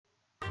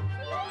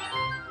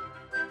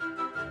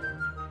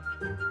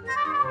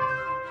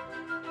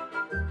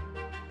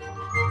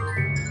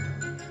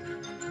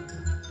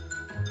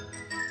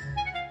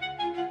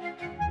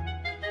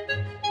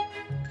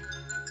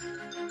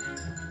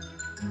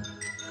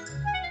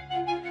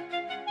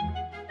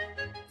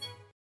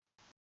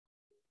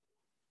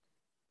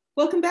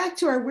Welcome back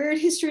to our Weird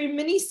History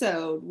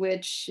Minisode,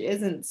 which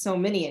isn't so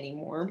many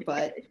anymore,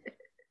 but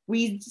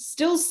we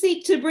still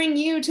seek to bring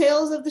you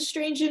tales of the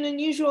strange and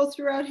unusual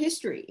throughout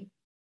history.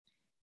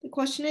 The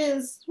question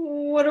is,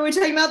 what are we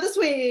talking about this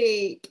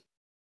week?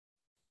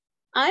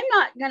 I'm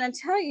not going to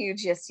tell you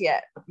just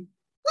yet.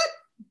 What?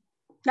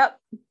 Nope.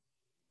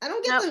 I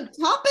don't get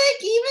the topic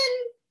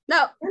even?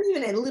 No. Not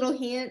even a little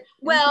hint?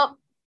 Well,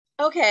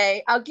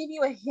 okay, I'll give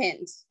you a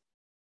hint.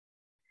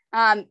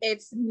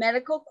 It's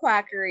medical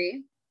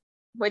quackery,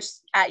 which,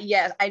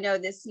 yes, I know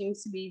this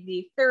seems to be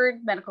the third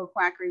medical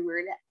quackery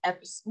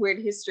weird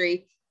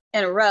history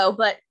in a row,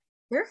 but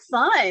they're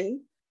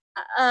fun.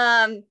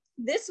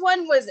 This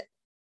one was,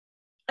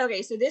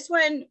 okay, so this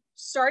one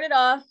started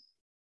off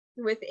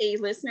with a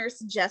listener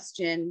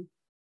suggestion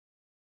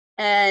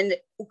and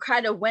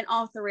kind of went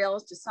off the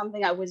rails to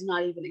something I was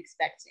not even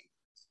expecting.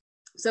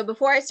 So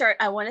before I start,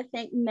 I want to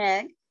thank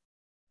Meg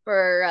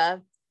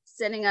for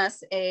sending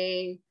us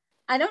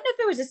I don't know if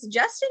it was a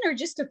suggestion or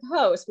just a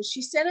post, but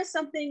she sent us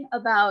something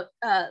about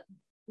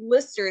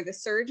Lister, the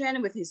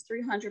surgeon, with his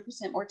 300%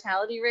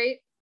 mortality rate,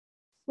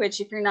 which,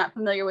 if you're not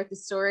familiar with the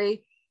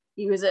story,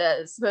 he was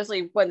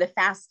supposedly one of the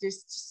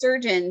fastest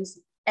surgeons.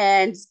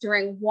 And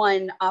during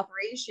one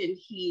operation,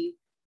 he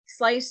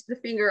sliced the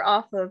finger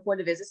off of one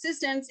of his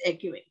assistants.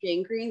 It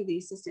gangrene. The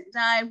assistant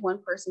died.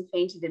 One person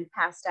fainted and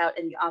passed out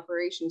in the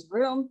operations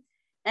room.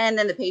 And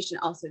then the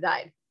patient also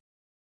died.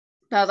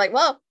 So I was like,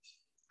 well,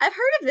 I've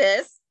heard of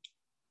this.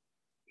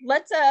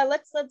 Let's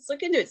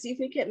look into it, see if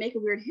we can make a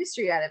weird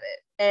history out of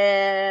it.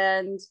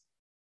 And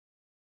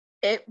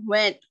it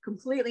went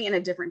completely in a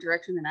different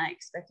direction than I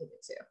expected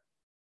it to.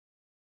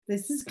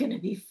 This is gonna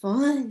be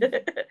fun.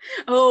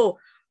 Oh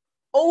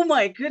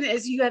my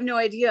goodness, you have no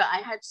idea. I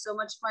had so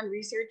much fun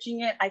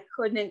researching it. I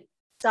couldn't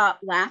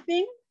stop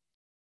laughing.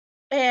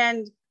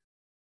 And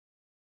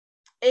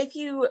if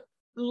you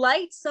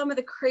liked some of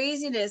the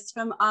craziness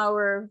from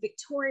our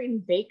Victorian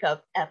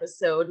Bake-Up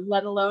episode,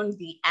 let alone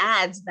the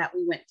ads that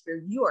we went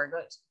through, you are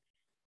going to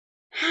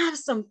have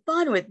some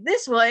fun with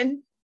this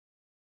one.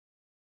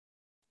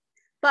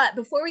 But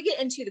before we get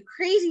into the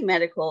crazy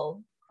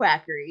medical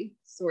quackery,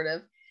 sort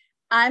of,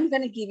 I'm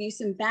going to give you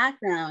some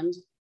background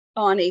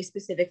on a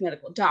specific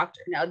medical doctor.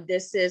 Now,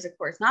 this is, of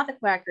course, not the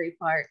quackery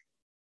part.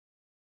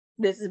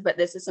 This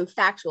is some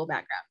factual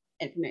background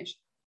information.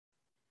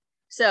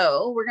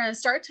 So we're going to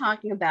start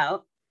talking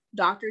about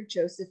Dr.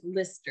 Joseph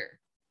Lister.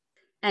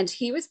 And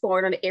he was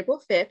born on April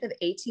 5th of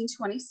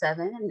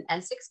 1827 in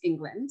Essex,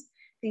 England,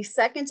 the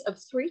second of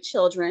three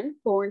children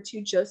born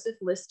to Joseph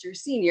Lister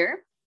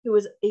Sr., who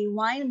was a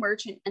wine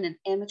merchant and an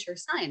amateur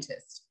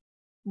scientist.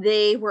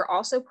 They were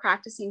also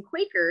practicing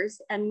Quakers,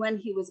 and when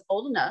he was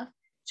old enough,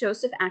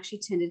 Joseph actually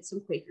attended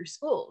some Quaker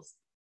schools.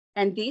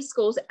 And these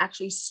schools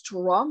actually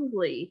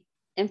strongly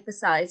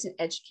emphasized an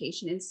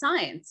education in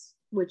science,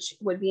 which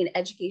would be an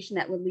education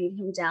that would lead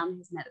him down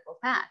his medical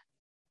path.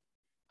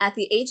 At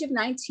the age of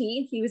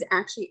 19, he was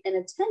actually in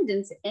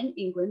attendance in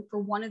England for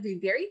one of the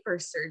very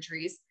first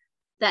surgeries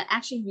that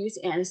actually used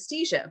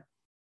anesthesia.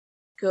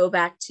 Go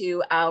back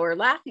to our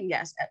laughing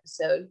gas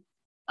episode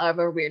of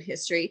our weird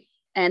history,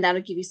 and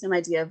that'll give you some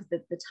idea of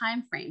the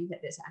time frame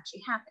that this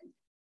actually happened.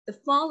 The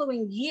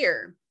following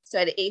year, so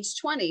at age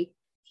 20,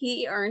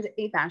 he earned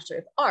a Bachelor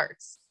of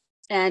Arts.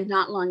 And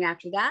not long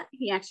after that,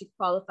 he actually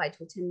qualified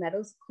to attend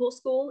medical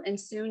school and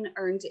soon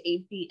earned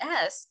a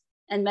BS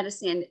in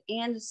medicine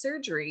and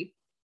surgery.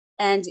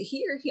 And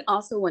here he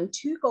also won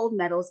 2 gold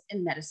medals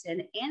in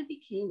medicine and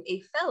became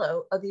a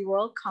fellow of the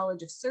Royal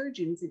College of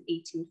Surgeons in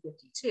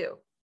 1852.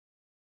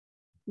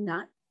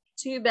 Not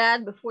too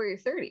bad before you're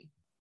 30.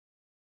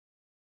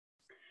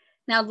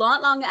 Now,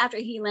 not long after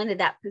he landed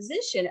that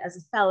position as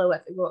a fellow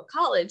at the Royal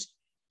College,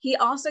 he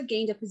also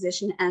gained a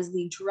position as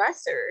the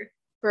dresser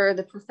for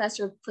the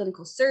professor of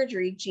clinical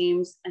surgery,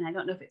 James, and I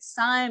don't know if it's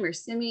Syme or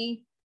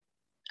Simi.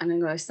 I'm going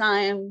to go with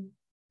Syme.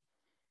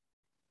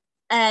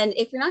 And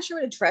if you're not sure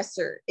what a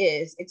dresser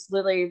is, it's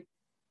literally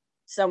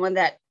someone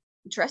that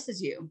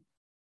dresses you,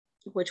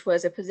 which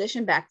was a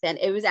position back then.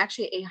 It was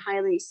actually a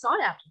highly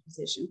sought after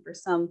position for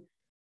some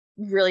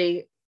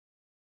really,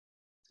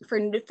 for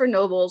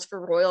nobles,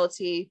 for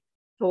royalty,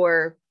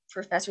 for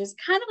professors,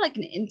 kind of like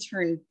an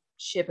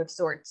internship of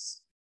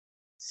sorts,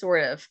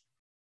 sort of.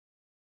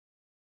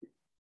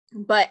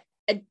 But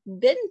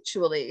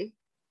eventually,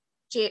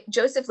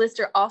 Joseph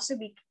Lister also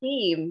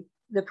became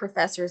the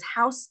professor's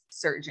house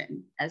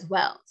surgeon as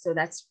well. So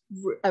that's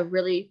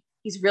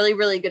he's really,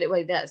 really good at what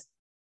he does.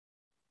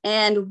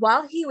 And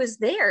while he was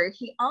there,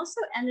 he also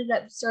ended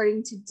up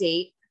starting to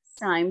date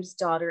Syme's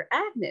daughter,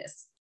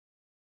 Agnes.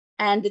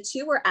 And the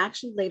two were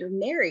actually later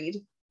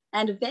married.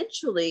 And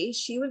eventually,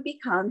 she would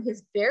become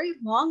his very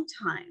long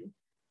time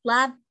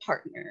lab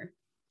partner.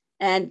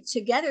 And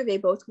together, they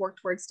both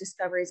worked towards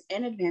discoveries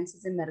and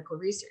advances in medical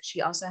research.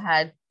 She also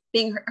had,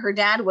 being her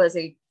dad was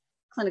a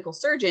clinical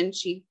surgeon,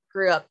 she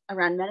grew up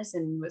around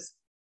medicine and was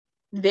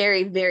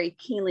very, very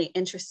keenly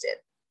interested,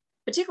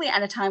 particularly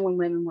at a time when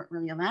women weren't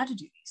really allowed to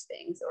do these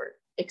things or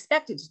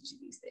expected to do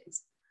these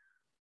things.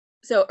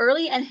 So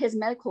early in his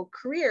medical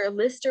career,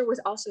 Lister was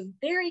also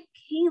very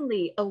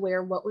keenly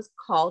aware of what was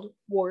called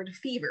ward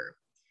fever.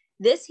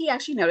 This he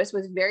actually noticed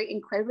was very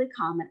incredibly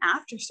common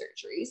after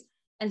surgeries,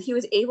 and he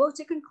was able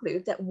to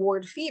conclude that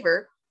ward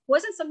fever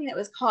wasn't something that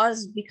was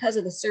caused because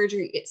of the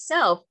surgery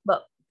itself,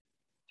 but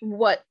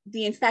what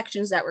the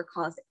infections that were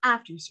caused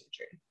after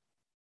surgery.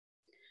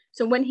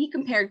 So when he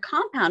compared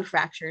compound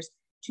fractures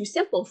to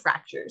simple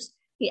fractures,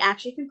 he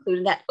actually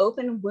concluded that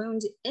open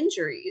wound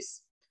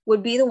injuries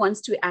would be the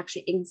ones to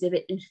actually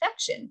exhibit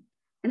infection.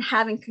 And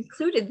having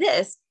concluded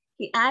this,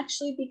 he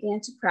actually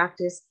began to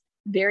practice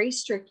very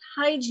strict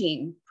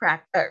hygiene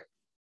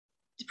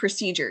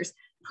procedures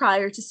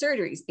prior to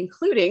surgeries,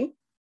 including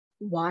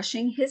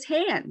washing his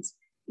hands,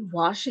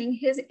 washing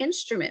his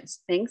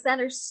instruments, things that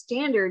are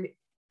standard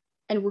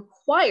and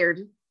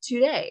required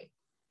today.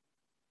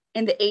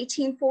 In the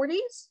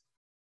 1840s,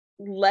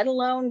 let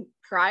alone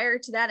prior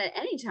to that at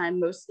any time,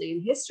 mostly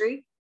in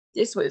history,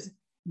 this was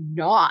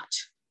not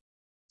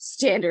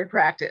standard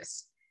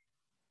practice.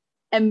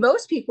 And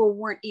most people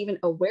weren't even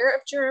aware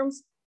of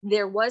germs.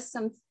 There was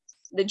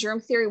the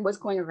germ theory was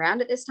going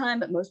around at this time,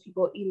 but most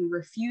people even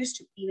refused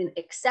to even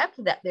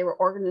accept that there were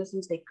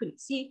organisms they couldn't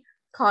see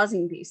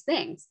causing these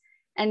things.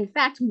 And in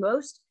fact,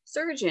 most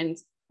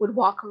surgeons would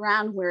walk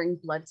around wearing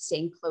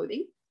blood-stained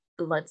clothing,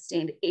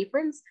 blood-stained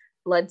aprons,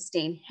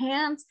 blood-stained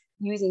hands,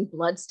 using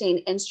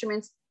blood-stained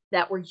instruments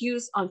that were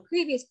used on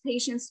previous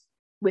patients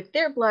with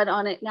their blood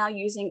on it, now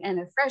using in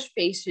a fresh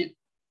patient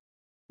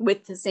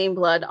with the same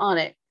blood on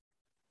it.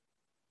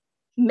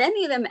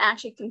 Many of them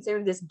actually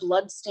considered this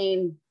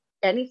blood-stained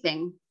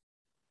anything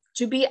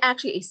to be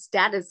actually a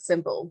status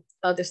symbol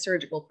of the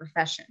surgical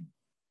profession.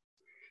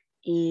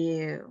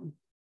 Ew.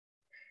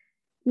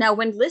 Now,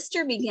 when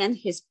Lister began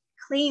his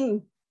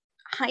clean,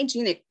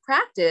 hygienic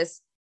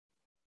practice,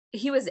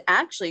 he was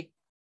actually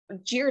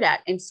jeered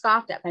at and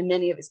scoffed at by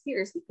many of his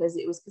peers because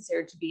it was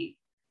considered to be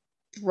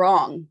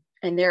wrong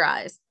in their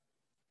eyes.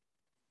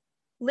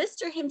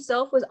 Lister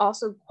himself was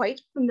also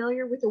quite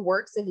familiar with the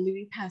works of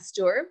Louis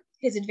Pasteur,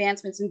 his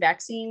advancements in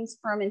vaccines,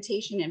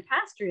 fermentation, and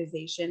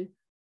pasteurization.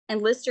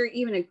 And Lister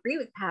even agreed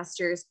with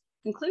Pasteur's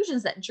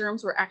conclusions that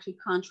germs were actually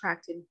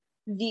contracted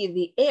via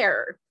the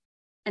air.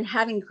 And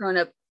having grown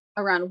up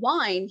around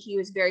wine, he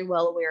was very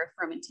well aware of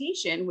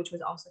fermentation, which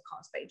was also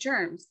caused by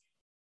germs.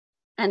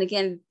 And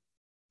again,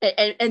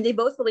 and they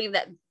both believe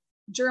that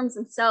germs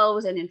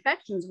themselves and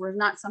infections were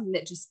not something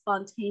that just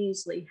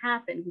spontaneously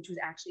happened, which was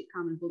actually a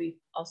common belief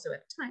also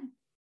at the time.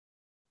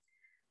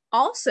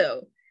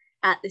 Also,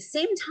 at the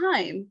same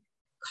time,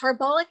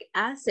 carbolic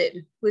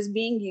acid was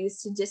being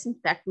used to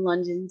disinfect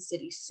London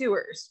city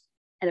sewers.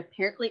 And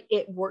apparently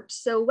it worked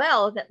so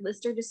well that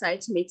Lister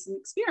decided to make some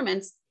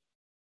experiments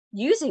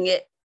using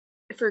it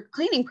for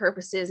cleaning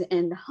purposes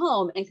in the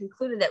home and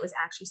concluded that it was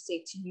actually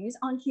safe to use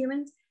on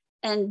humans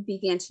and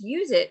began to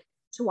use it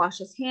to wash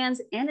his hands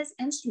and his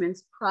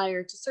instruments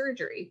prior to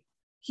surgery.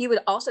 He would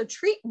also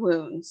treat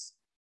wounds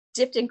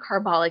dipped in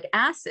carbolic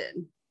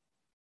acid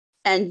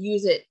and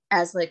use it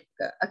as like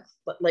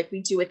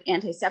we do with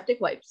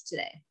antiseptic wipes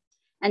today,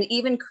 and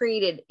even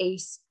created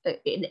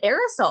an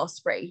aerosol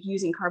spray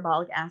using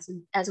carbolic acid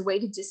as a way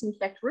to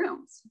disinfect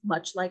rooms,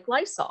 much like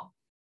Lysol.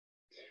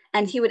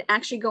 And he would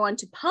actually go on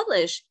to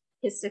publish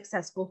his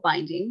successful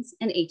findings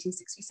in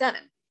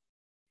 1867.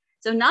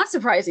 So not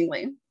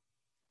surprisingly,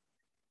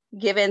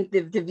 given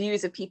the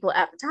views of people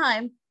at the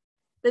time,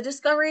 the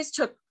discoveries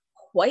took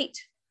quite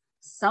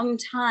some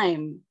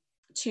time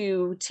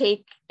to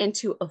take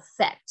into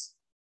effect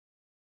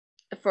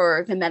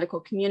for the medical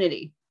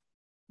community.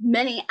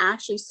 Many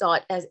actually saw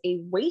it as a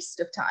waste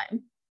of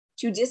time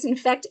to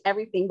disinfect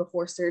everything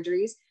before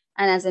surgeries.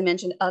 And as I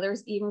mentioned,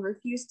 others even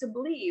refused to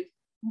believe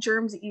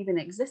germs even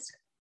existed.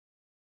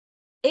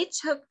 It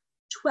took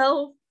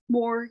 12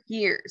 more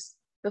years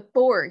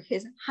before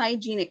his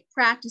hygienic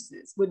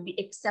practices would be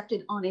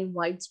accepted on a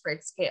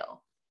widespread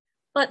scale.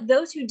 But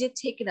those who did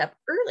take it up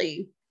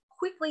early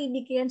quickly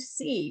began to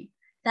see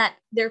that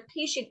their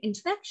patient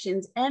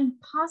infections and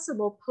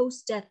possible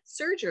post-death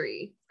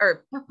surgery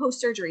or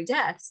post-surgery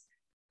deaths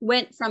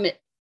went from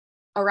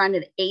around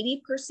an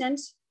 80%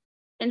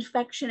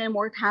 infection and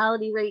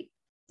mortality rate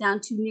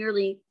down to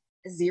nearly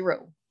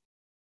 0,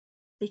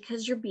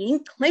 because you're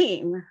being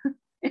clean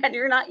and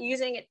you're not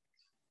using it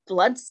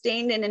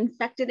blood-stained and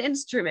infected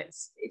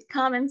instruments. It's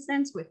common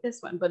sense with this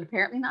one, but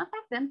apparently not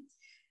back then.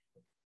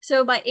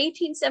 So by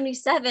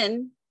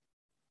 1877,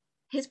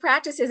 his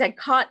practices had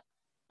caught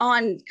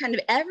on kind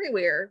of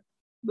everywhere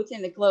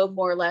within the globe,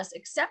 more or less,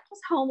 except his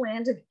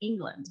homeland of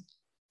England.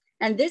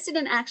 And this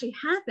didn't actually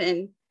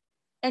happen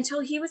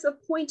until he was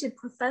appointed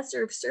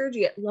professor of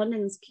surgery at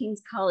London's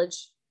King's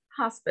College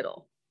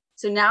Hospital.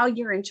 So now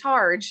you're in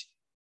charge,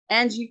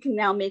 and you can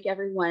now make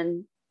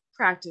everyone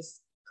practice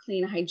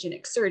clean,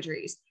 hygienic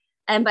surgeries.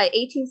 And by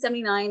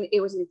 1879,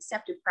 it was an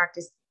accepted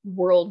practice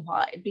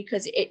worldwide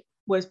because it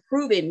was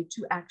proven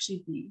to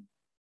actually be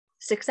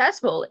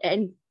successful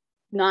and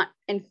not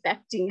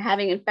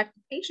having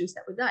infected patients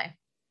that would die.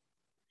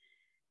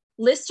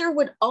 Lister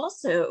would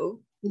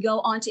also go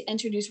on to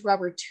introduce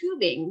rubber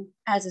tubing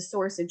as a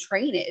source of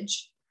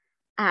drainage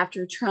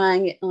after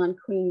trying it on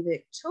Queen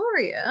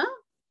Victoria.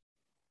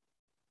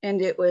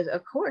 And it was,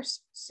 of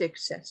course,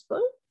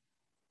 successful.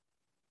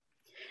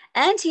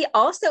 And he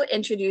also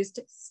introduced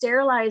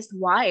sterilized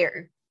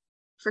wire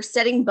for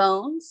setting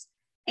bones,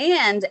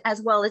 and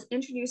as well as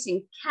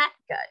introducing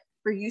catgut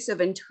for use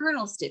of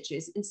internal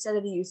stitches instead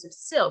of the use of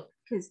silk,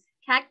 because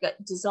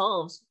catgut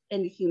dissolves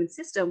in the human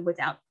system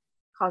without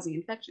causing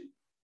infection.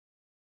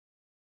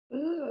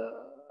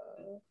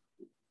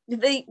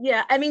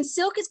 I mean,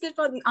 silk is good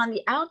on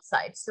the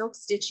outside. Silk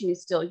stitching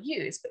is still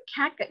used, but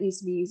catgut needs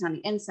to be used on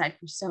the inside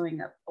for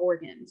sewing up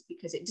organs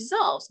because it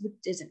dissolves, but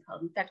doesn't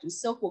cause infection.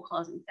 Silk will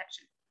cause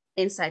infection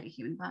inside the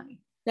human body.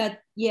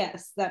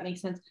 Yes, that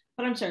makes sense.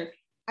 But I'm sorry,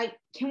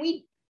 can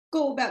we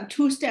go about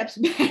 2 steps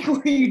back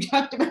where you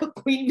talked about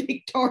Queen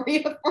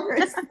Victoria for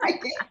a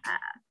second?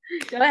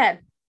 Go ahead.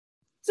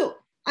 So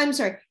I'm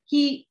sorry,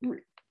 he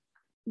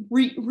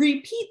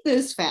repeat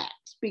this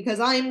fact because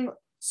I'm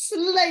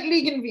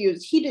slightly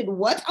confused. He did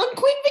what on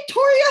Queen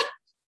Victoria?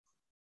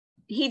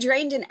 He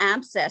drained an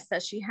abscess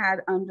that she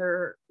had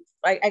under,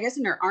 I guess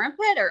in her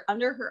armpit or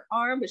under her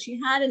arm, but she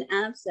had an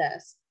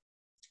abscess.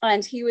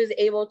 And he was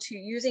able to,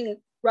 using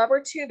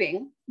rubber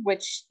tubing,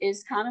 which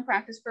is common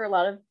practice for a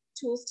lot of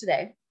tools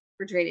today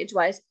for drainage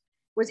wise,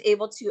 was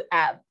able to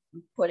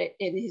put it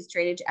in his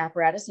drainage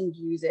apparatus and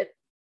use it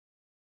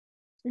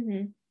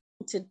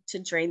to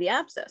drain the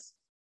abscess.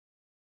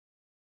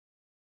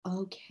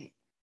 Okay.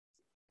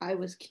 I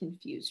was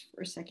confused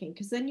for a second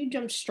because then you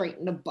jumped straight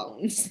into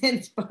bones.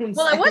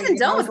 Well, I wasn't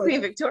done with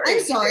Queen Victoria.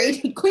 I'm sorry.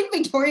 Did Queen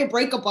Victoria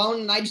break a bone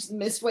and I just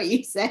missed what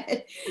you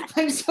said?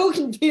 I'm so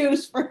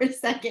confused for a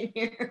second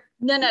here.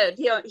 No.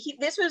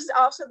 This was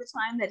also the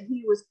time that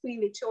he was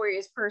Queen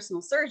Victoria's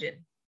personal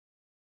surgeon.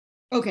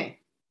 Okay.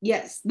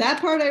 Yes,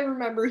 that part I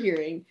remember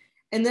hearing.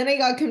 And then I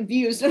got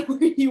confused on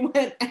where you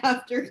went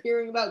after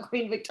hearing about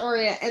Queen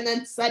Victoria and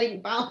then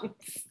setting bones.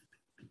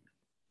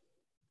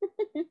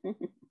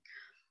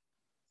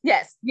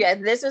 Yes,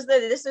 this was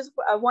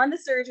one of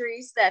the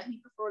surgeries that he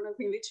performed on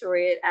Queen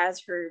Victoria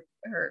as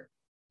her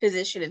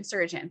physician and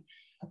surgeon.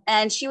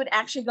 And she would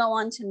actually go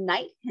on to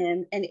knight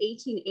him in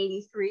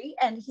 1883,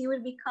 and he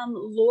would become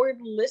Lord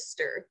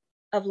Lister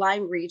of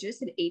Lyme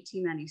Regis in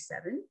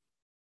 1897,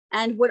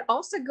 and would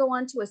also go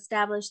on to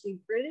establish the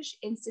British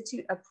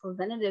Institute of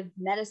Preventative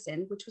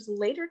Medicine, which was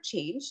later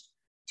changed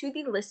to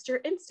the Lister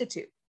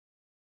Institute.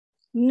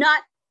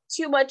 Not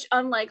too much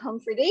unlike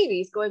Humphrey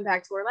Davies, going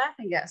back to our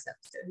laughing gas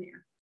episode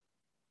here.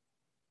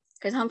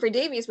 Because Humphrey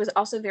Davies was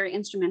also very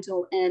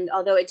instrumental, and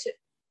although it took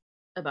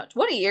about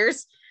 20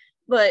 years,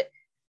 but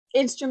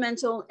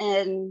instrumental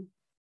in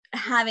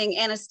having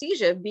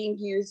anesthesia being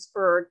used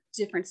for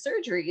different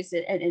surgeries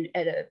and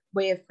a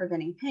way of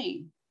preventing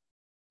pain.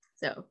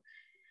 So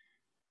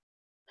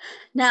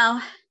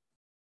now,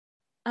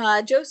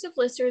 Joseph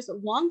Lister's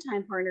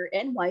longtime partner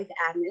and wife,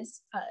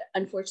 Agnes,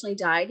 unfortunately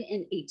died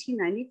in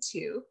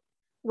 1892,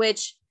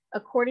 which,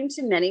 according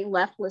to many,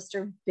 left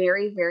Lister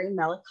very, very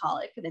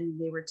melancholic. And then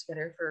they were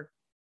together for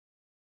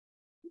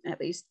at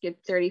least good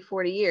 30,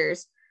 40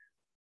 years.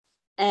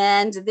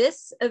 And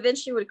this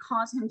eventually would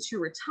cause him to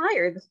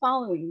retire the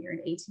following year in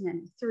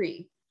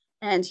 1893.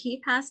 And he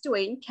passed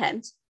away in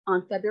Kent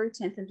on February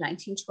 10th of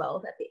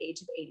 1912 at the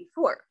age of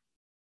 84.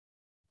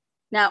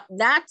 Now,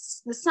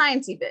 that's the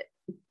sciencey bit.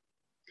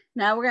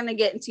 Now we're going to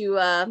get into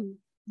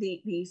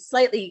the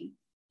slightly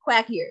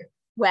wackier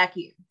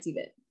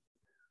bit.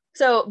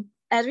 So,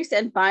 as we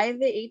said, by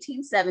the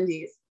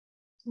 1870s,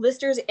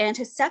 Lister's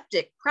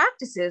antiseptic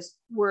practices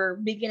were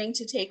beginning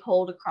to take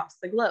hold across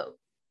the globe.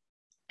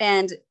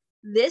 And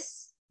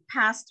this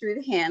passed through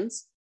the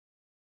hands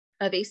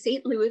of a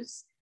St. Louis,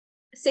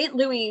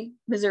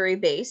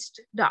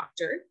 Missouri-based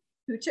doctor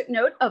who took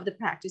note of the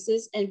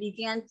practices and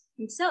began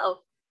himself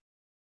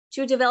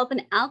to develop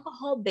an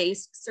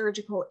alcohol-based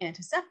surgical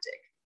antiseptic.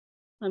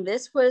 And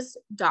this was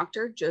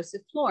Dr.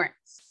 Joseph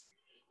Florence.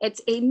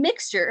 It's a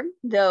mixture,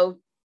 though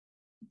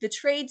the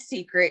trade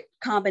secret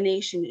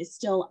combination is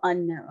still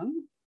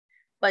unknown,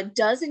 but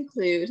does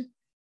include,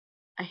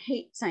 I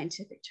hate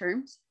scientific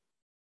terms,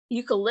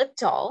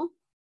 eucalyptol,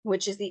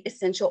 which is the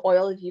essential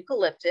oil of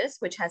eucalyptus,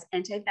 which has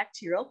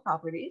antibacterial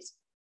properties,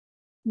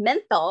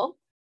 menthol,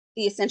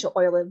 the essential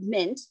oil of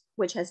mint,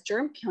 which has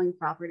germ-killing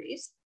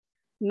properties,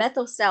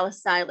 methyl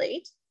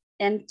salicylate,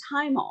 and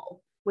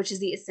thymol, which is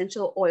the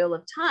essential oil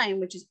of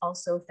thyme, which is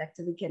also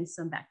effective against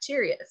some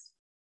bacteria.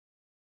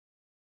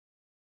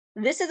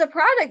 This is a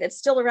product that's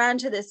still around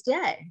to this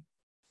day,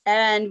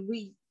 and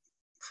we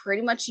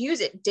pretty much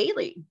use it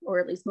daily, or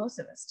at least most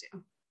of us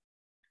do.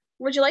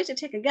 Would you like to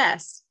take a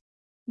guess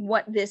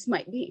what this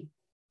might be?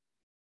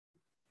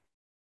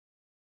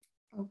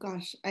 Oh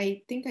gosh,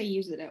 I think I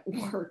use it at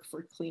work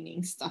for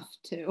cleaning stuff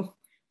too.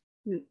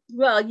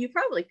 Well, you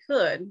probably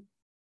could.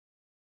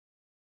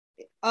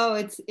 Oh,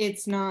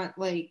 it's not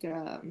like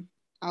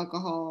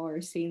alcohol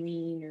or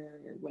saline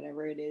or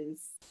whatever it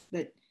is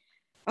that,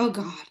 oh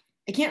God,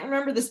 I can't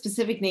remember the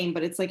specific name,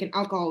 but it's like an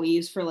alcohol we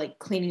use for like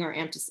cleaning our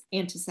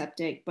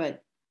antiseptic,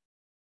 but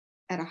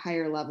at a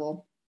higher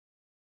level.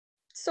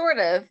 Sort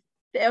of.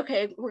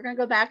 Okay, we're gonna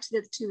go back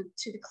to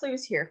the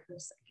clues here for a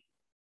second.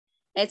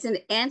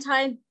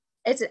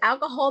 It's an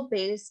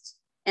alcohol-based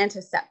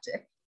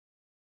antiseptic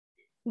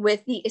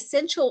with the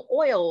essential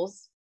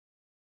oils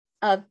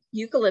of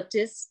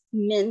eucalyptus,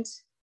 mint,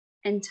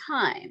 and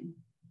thyme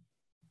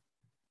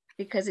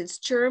because it's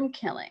germ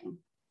killing.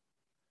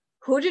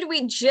 Who did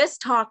we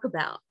just talk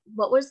about?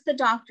 What was the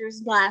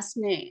doctor's last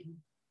name?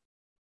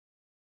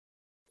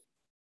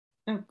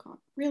 Oh God,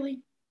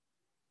 really?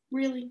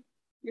 Really?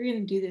 You're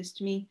gonna do this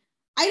to me?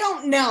 I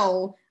don't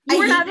know. You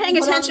were not paying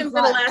attention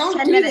for the last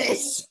 10 minutes.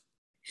 This.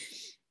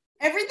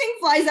 Everything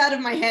flies out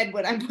of my head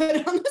when I'm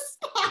put on the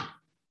spot.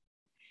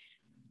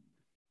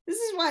 This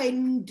is why I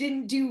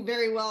didn't do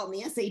very well in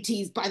the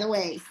SATs, by the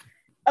way.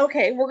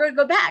 Okay, we're going to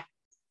go back.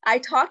 I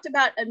talked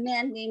about a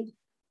man named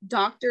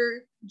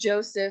Dr.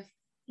 Joseph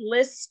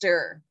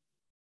Lister.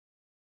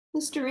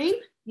 Listerine?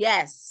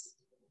 Yes.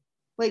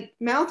 Like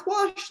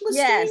mouthwash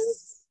Listerine?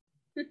 Yes.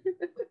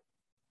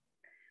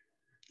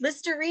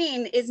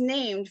 Listerine is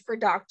named for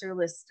Dr.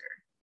 Lister.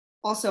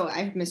 Also,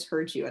 I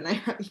misheard you,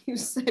 and you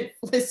said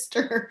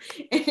Lister,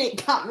 and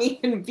it got me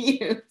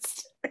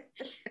confused.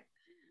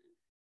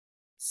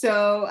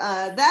 So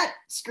that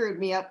screwed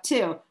me up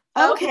too.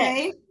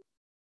 Okay.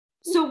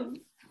 So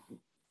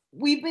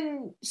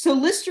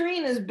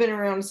Listerine has been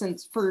around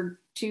for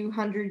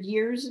 200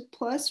 years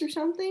plus or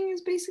something,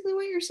 is basically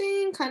what you're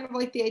saying, kind of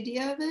like the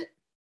idea of it.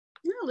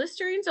 No,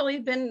 Listerine's only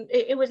been,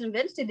 it was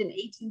invented in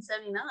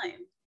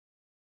 1879.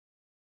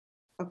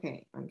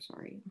 Okay, I'm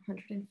sorry.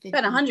 150.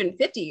 About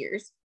 150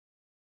 years.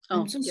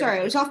 I'm so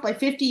sorry. I was off by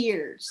 50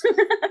 years.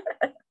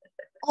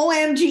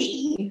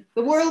 OMG.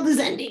 The world is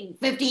ending.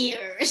 50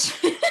 years.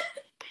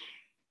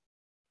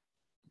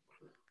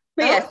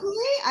 Yeah.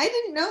 Okay. I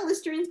didn't know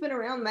Listerine's been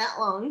around that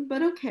long,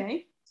 but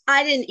okay.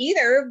 I didn't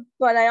either,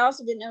 but I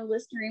also didn't know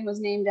Listerine was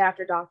named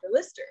after Dr.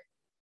 Lister.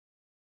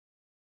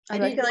 I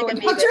feel like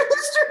Dr.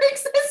 Lister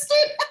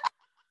existed.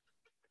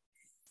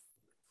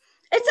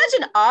 It's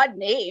such an odd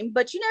name,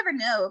 but you never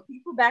know.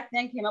 People back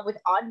then came up with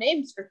odd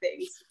names for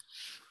things.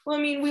 Well,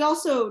 I mean,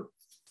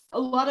 a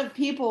lot of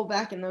people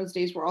back in those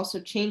days were also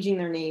changing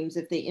their names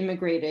if they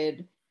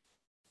immigrated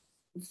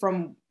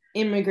from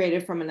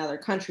another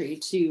country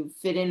to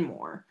fit in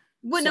more.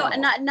 Well, so.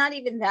 No, not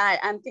even that.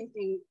 I'm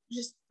thinking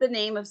just the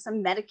name of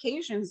some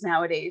medications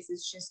nowadays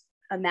is just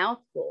a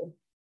mouthful.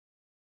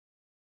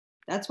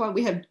 That's why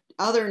we have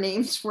other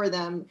names for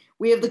them.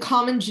 We have the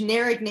common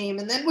generic name,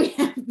 and then we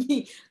have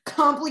the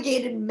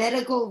complicated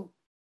medical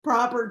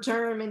proper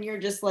term, and you're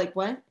just like,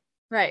 what?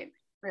 Right.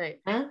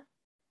 Huh?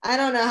 I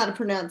don't know how to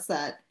pronounce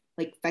that.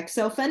 Like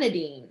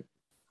fexofenadine.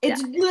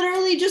 It's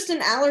literally just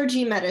an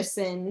allergy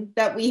medicine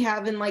that we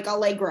have in like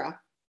Allegra.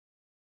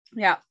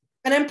 Yeah.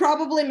 And I'm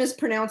probably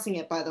mispronouncing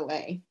it, by the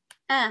way.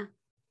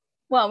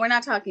 Well, we're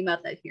not talking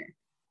about that here.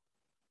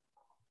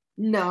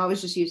 No, I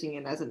was just using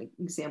it as an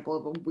example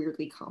of a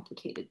weirdly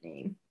complicated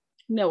name.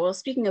 No, well,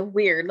 speaking of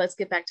weird, let's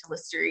get back to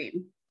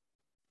Listerine.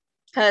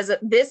 Because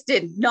this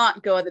did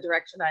not go in the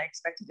direction I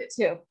expected it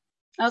to.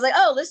 I was like,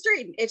 oh,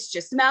 Listerine, it's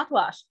just a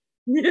mouthwash.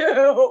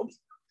 No.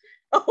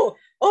 Oh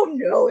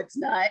no, it's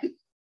not.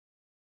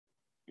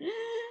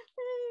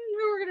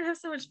 We're going to have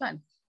so much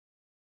fun.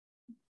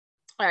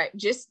 All right,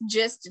 just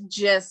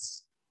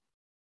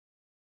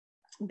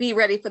be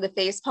ready for the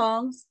face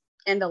palms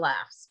and the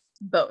laughs,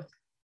 both.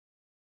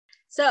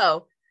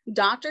 So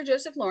Dr.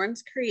 Joseph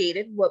Lawrence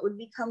created what would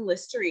become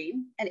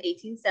Listerine in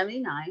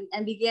 1879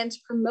 and began to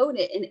promote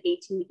it in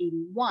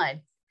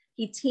 1881.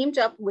 He teamed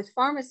up with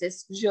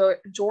pharmacist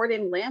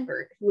Jordan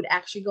Lambert, who would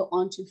actually go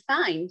on to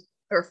found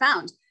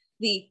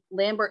the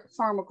Lambert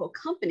Pharmaceutical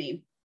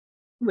Company,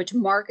 which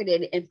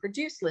marketed and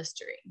produced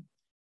Listerine.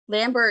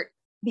 Lambert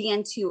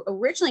began to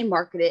originally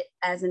market it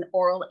as an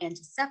oral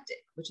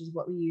antiseptic, which is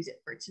what we use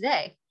it for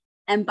today.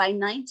 And by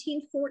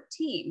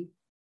 1914,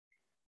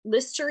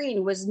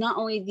 Listerine was not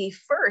only the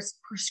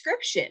first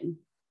prescription,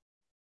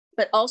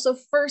 but also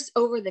first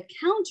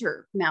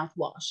over-the-counter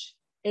mouthwash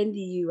in the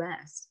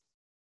US.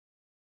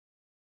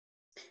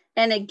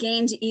 And it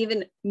gained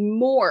even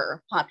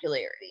more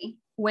popularity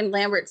when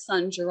Lambert's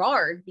son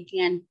Gerard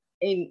began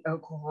an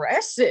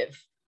aggressive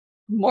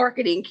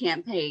marketing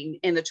campaign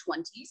in the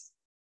 20s.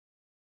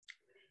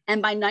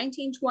 And by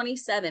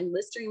 1927,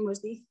 Listerine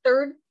was the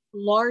third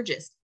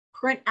largest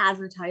print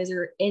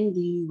advertiser in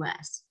the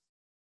US.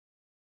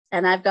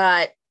 And I've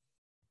got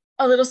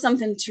a little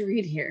something to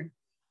read here.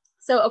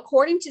 So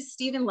according to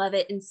Stephen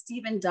Levitt and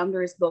Stephen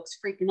Dumner's books,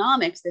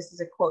 Freakonomics, this is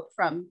a quote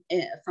from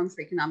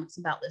Freakonomics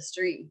about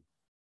Listerine.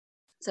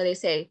 So they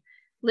say,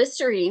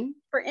 Listerine,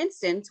 for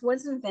instance,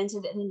 was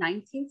invented in the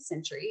 19th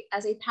century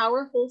as a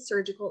powerful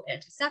surgical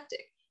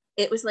antiseptic.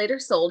 It was later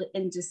sold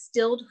in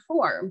distilled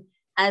form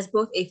as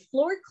both a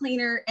floor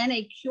cleaner and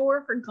a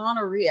cure for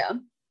gonorrhea.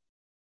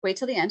 Wait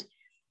till the end.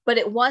 But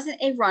it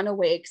wasn't a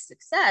runaway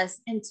success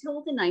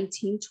until the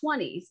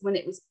 1920s when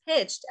it was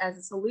pitched as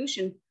a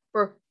solution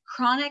for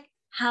chronic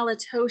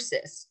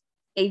halitosis,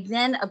 a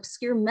then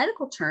obscure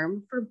medical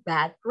term for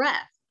bad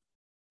breath.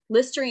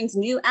 Listerine's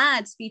new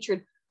ads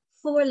featured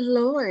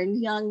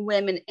forlorn young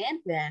women and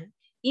men,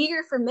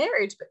 eager for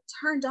marriage but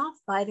turned off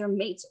by their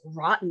mate's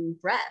rotten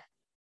breath.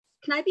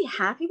 Can I be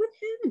happy with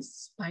him in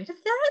spite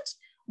of that?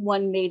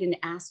 One maiden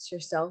asks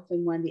herself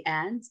in one of the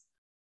ads.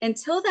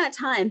 Until that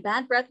time,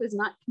 bad breath was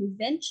not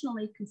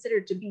conventionally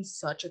considered to be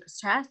such a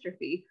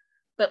catastrophe,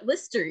 but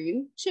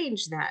Listerine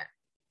changed that.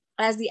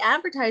 As the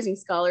advertising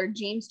scholar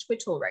James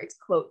Twitchell writes,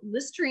 quote,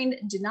 Listerine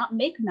did not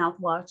make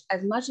mouthwash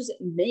as much as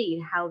it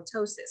made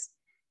halitosis.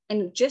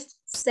 In just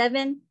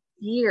 7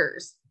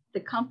 years, the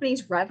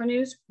company's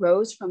revenues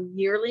rose from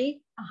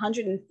yearly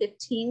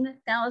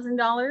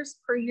 $115,000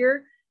 per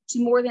year to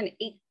more than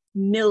 $8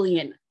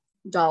 million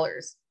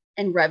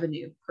in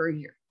revenue per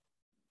year.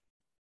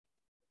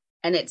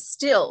 And it's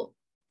still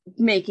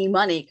making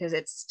money because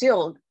it's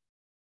still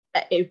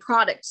a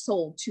product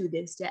sold to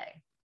this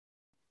day.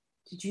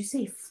 Did you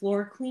say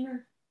floor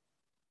cleaner?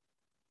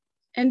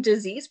 And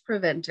disease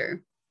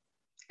preventer.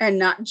 And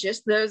not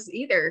just those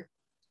either.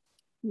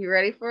 You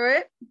ready for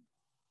it?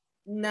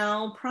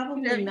 No,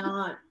 probably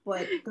not,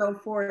 but go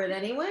for it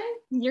anyway.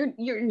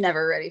 You're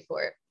never ready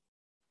for it.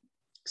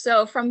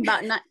 So from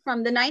the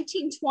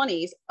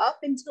 1920s up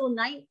until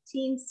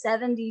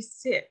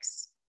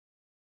 1976,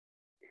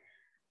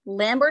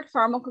 Lambert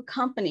Pharmaceutical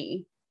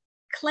Company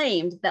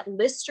claimed that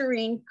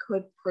Listerine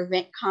could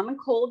prevent common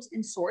colds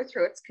and sore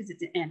throats because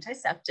it's an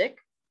antiseptic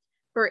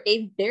for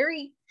a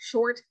very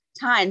short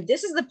time.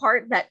 This is the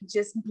part that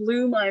just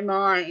blew my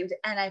mind,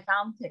 and I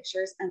found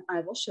pictures and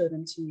I will show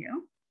them to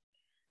you.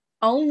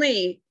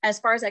 Only, as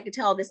far as I could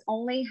tell, this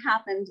only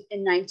happened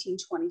in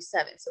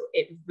 1927. So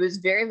it was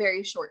very,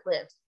 very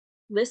short-lived.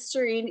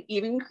 Listerine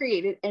even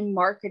created and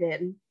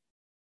marketed.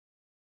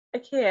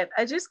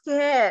 I just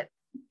can't.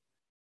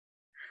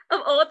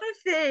 Of all the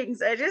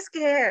things, I just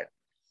can't.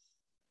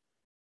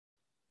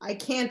 I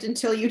can't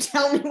until you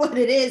tell me what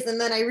it is, and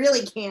then I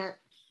really can't.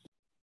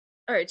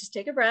 All right, just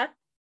take a breath.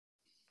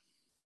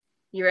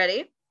 You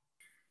ready?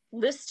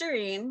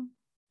 Listerine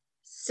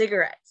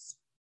cigarettes.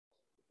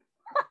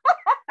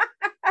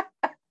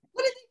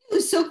 What did they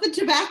do? Soak the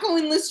tobacco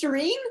in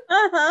Listerine?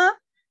 Uh-huh.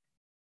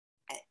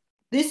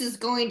 This is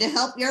going to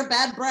help your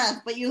bad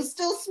breath, but you'll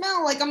still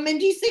smell like a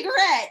minty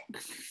cigarette.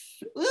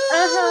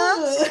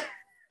 Uh-huh.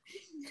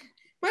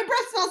 My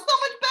breath smells so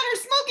much better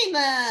smoking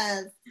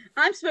this.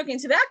 I'm smoking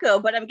tobacco,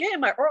 but I'm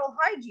getting my oral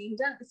hygiene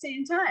done at the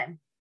same time.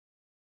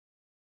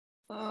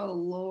 Oh,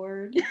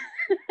 Lord.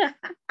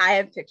 I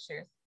have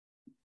pictures.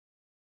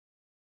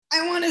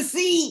 I want to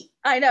see.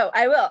 I know,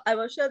 I will. I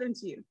will show them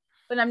to you,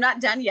 but I'm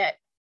not done yet.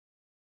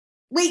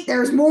 Wait,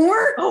 there's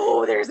more?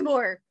 Oh, there's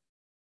more.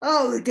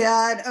 Oh,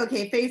 God.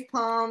 Okay, face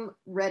palm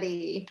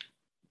ready.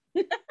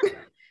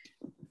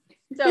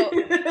 So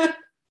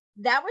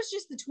that was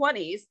just the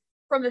 20s.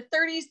 From the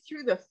 30s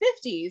through the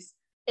 50s,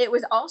 it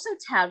was also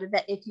touted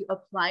that if you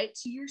apply it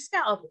to your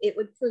scalp, it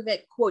would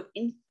prevent, quote,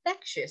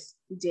 infectious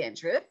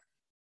dandruff.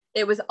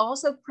 It was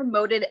also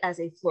promoted as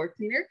a floor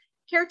cleaner,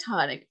 hair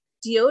tonic,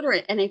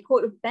 deodorant, and a,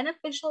 quote,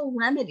 beneficial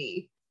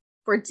remedy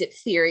for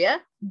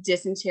diphtheria,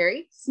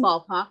 dysentery,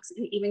 smallpox,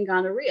 and even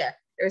gonorrhea.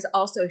 There's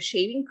also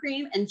shaving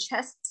cream and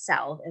chest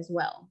salve as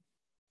well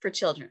for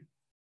children.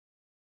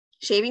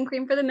 Shaving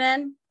cream for the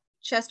men,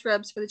 chest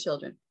rubs for the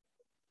children.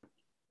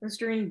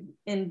 Listerine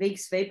and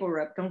Vicks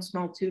VapoRub don't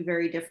smell too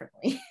very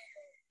differently.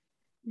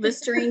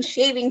 Listerine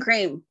shaving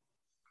cream.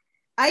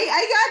 I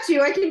got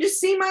you. I can just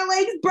see my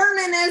legs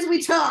burning as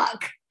we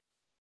talk.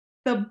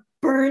 The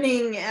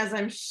burning as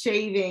I'm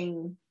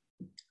shaving.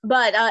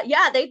 But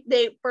yeah, they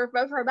for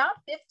about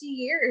 50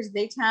 years,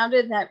 they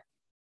touted that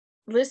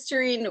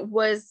Listerine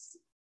was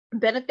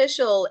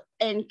beneficial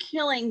in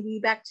killing the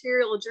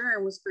bacterial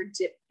germs for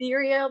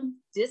diphtheria,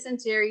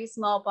 dysentery,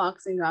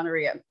 smallpox, and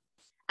gonorrhea,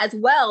 as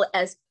well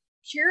as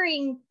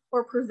curing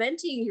or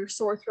preventing your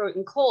sore throat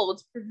and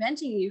colds,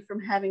 preventing you from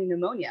having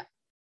pneumonia.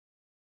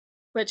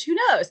 Which, who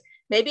knows?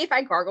 Maybe if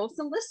I gargled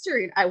some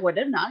Listerine, I would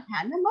have not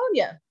had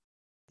pneumonia.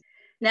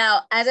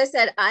 Now, as I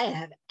said, I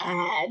have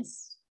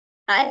ads.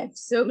 I have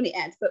so many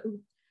ads, but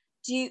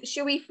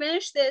should we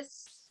finish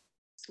this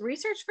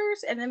research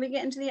first and then we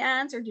get into the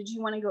ads, or did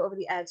you want to go over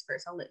the ads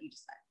first? I'll let you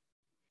decide.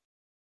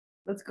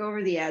 Let's go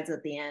over the ads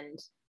at the end.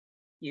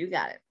 You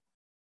got it.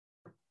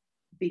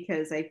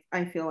 Because I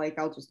feel like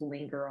I'll just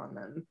linger on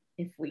them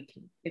if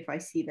I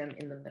see them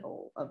in the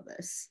middle of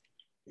this.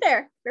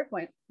 Fair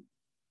point.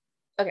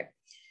 Okay,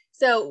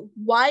 so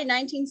why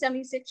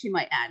 1976, you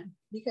might add?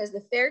 Because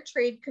the Fair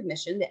Trade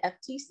Commission, the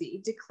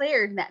FTC,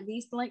 declared that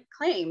these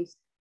claims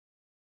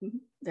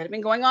that have been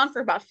going on for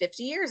about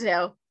 50 years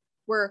now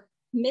were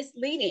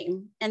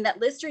misleading, and that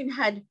Listerine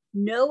had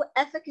no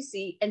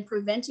efficacy in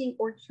preventing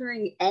or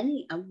curing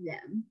any of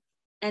them.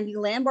 And the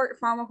Lambert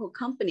Pharmaceutical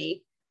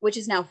Company, which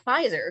is now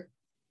Pfizer,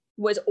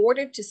 was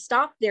ordered to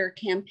stop their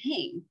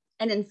campaign.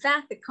 And in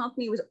fact, the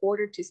company was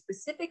ordered to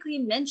specifically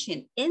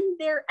mention in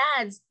their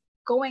ads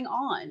going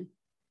on,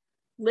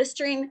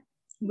 Listerine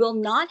will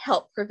not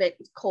help prevent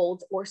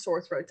colds or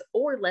sore throats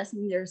or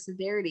lessen their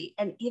severity,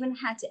 and even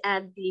had to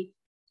add the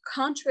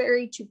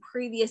contrary to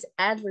previous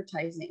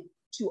advertising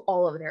to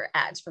all of their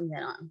ads from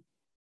then on.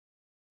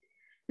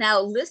 Now,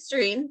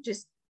 Listerine,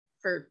 just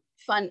for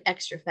fun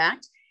extra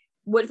fact,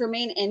 would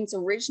remain in its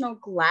original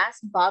glass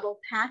bottle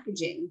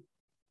packaging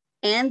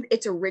and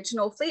its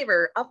original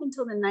flavor up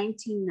until the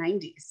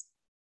 1990s,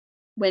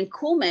 when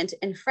Cool Mint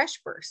and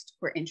Fresh Burst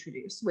were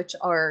introduced, which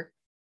are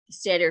the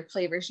standard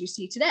flavors you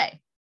see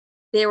today.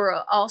 They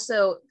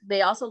also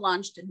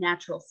launched a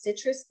natural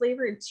citrus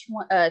flavor in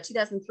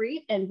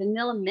 2003, and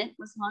vanilla mint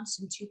was launched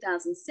in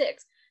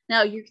 2006.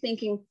 Now you're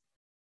thinking,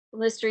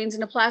 Listerine's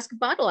in a plastic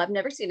bottle. I've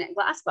never seen it in a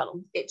glass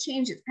bottle. It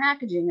changed its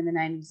packaging in the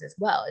 90s as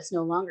well. It's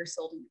no longer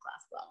sold in a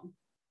glass bottle.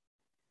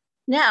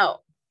 Now,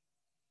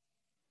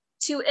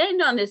 to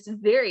end on this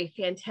very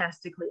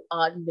fantastically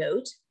odd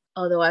note,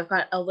 although I've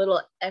got a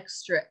little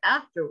extra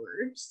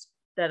afterwards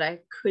that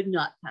I could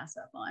not pass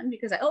up on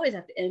because I always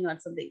have to end on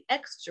something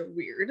extra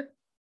weird.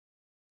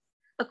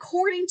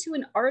 According to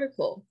an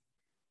article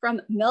from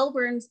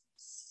Melbourne's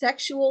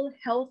Sexual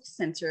Health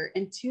Centre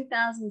in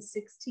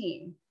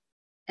 2016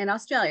 in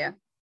Australia,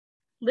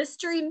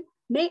 Listerine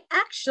may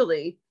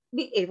actually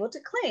be able to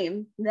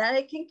claim that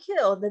it can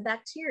kill the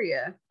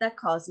bacteria that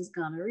causes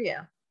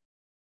gonorrhea.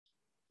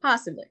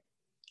 Possibly.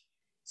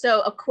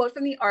 So a quote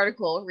from the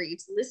article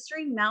reads,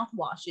 Listerine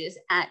mouthwashes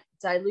at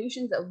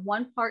dilutions of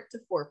 1 part to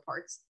 4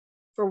 parts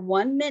for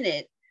 1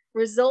 minute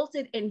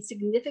resulted in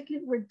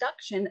significant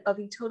reduction of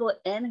the total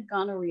N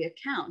gonorrhea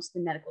counts, the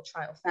medical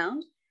trial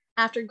found.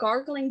 After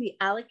gargling the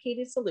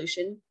allocated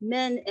solution,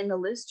 men in the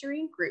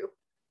Listerine group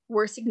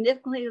were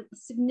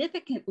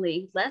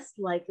significantly less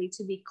likely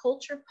to be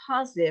culture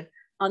positive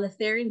on the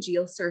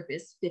pharyngeal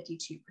surface,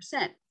 52%,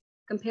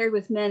 compared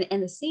with men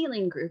in the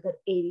saline group at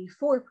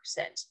 84%.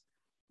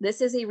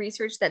 This is a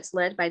research that's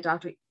led by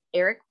Dr.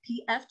 Eric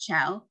P.F.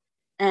 Chow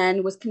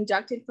and was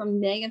conducted from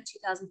May of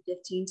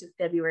 2015 to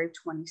February of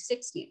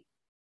 2016.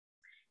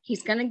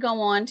 He's going to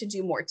go on to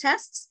do more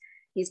tests.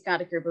 He's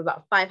got a group of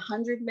about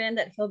 500 men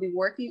that he'll be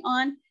working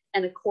on.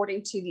 And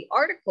according to the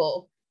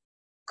article,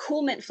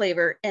 Cool Mint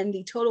flavor and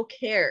the Total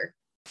Care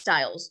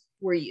styles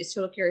were used.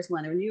 Total Care is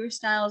one of the newer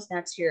styles.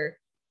 That's your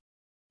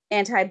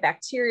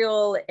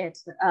antibacterial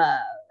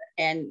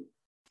and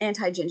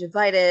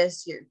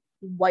anti-gingivitis, your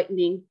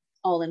whitening,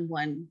 all in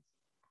one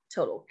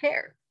Total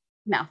Care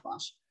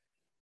mouthwash.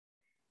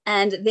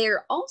 And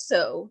they're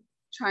also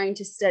trying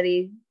to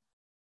study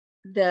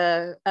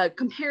the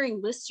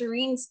comparing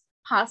Listerine's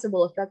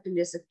possible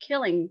effectiveness of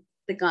killing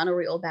the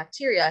gonorrheal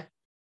bacteria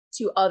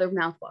to other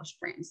mouthwash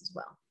brands as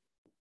well.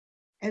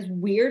 As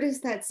weird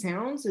as that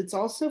sounds, it's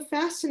also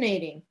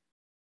fascinating.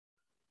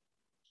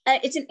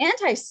 It's an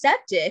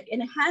antiseptic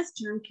and it has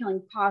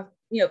germ-killing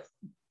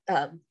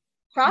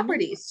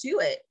properties to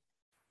it.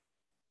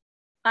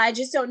 I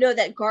just don't know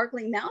that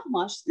gargling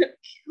mouthwash is going to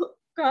kill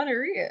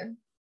gonorrhea.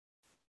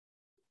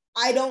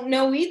 I don't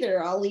know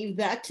either. I'll leave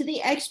that to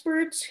the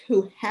experts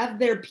who have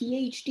their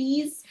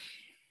PhDs,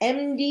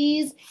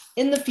 MDs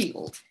in the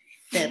field.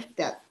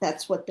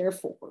 That's what they're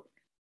for.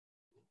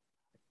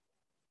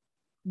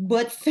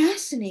 But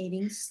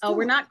fascinating stuff. Oh,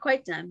 we're not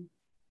quite done.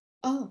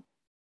 Oh.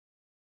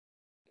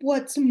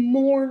 What's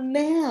more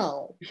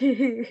now?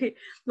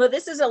 Well,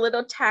 this is a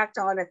little tacked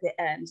on at the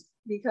end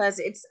because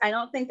I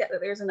don't think that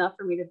there's enough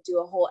for me to do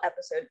a whole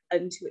episode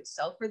unto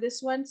itself for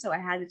this one. So I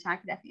had to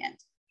tack it at the end.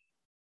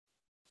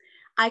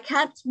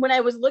 When I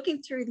was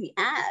looking through the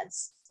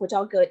ads, which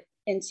I'll go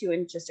into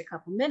in just a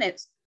couple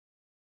minutes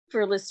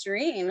for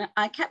Listerine,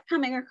 I kept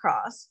coming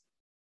across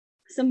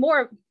some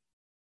more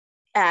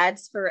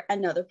ads for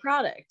another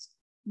product,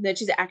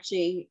 which is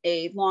actually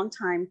a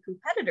longtime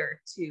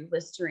competitor to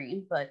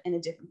Listerine, but in a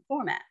different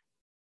format.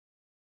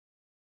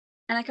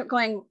 And I kept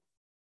going,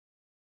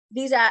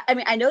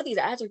 I know these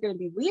ads are going to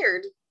be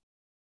weird,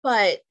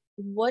 but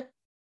what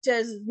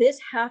does this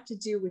have to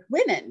do with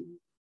women?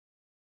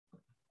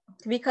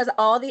 Because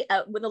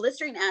when the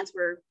Listerine ads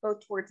were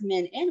both towards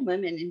men and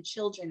women and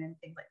children and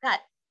things like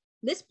that,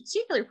 this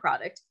particular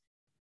product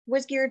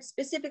was geared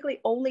specifically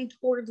only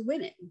towards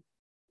women.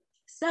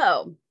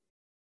 So,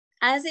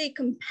 as a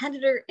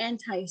competitor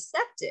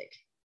antiseptic,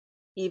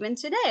 even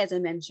today, as I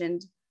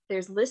mentioned,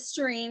 there's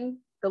Listerine,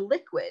 the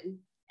liquid,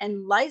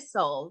 and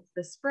Lysol,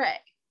 the spray.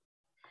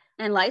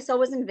 And Lysol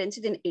was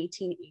invented in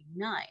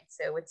 1889.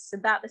 So it's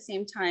about the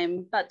same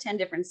time, about 10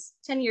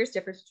 years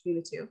difference between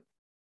the two.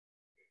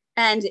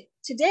 And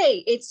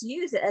today it's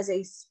used as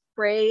a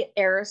spray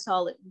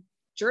aerosol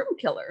germ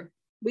killer.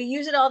 We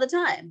use it all the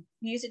time.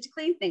 We use it to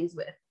clean things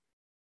with.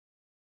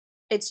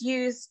 It's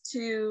used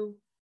to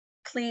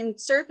clean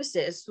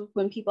surfaces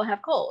when people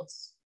have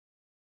colds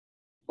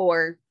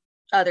or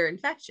other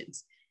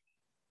infections.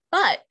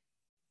 But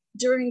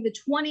during the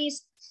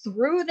 20s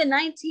through the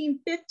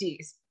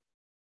 1950s,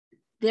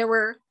 there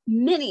were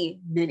many,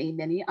 many,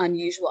 many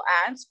unusual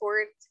ads for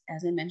it,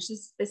 as I mentioned,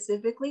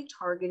 specifically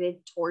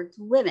targeted towards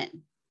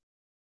women.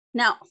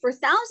 Now, for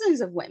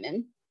thousands of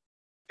women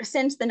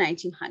since the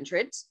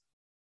 1900s,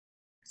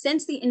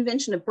 since the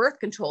invention of birth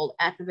control,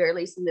 at the very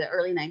least in the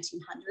early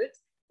 1900s,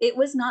 it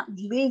was not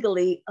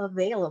legally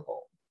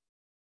available.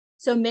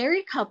 So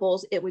married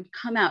couples, it would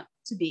come out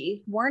to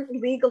be, weren't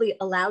legally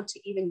allowed to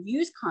even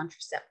use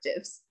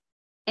contraceptives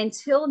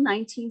until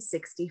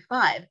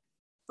 1965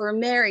 for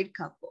married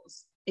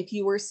couples. If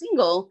you were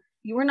single,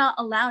 you were not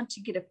allowed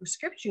to get a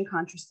prescription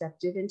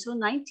contraceptive until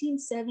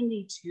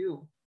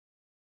 1972.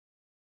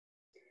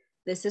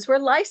 This is where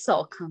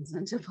Lysol comes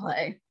into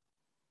play.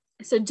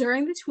 So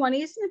during the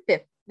 20s,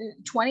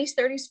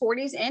 30s,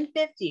 40s, and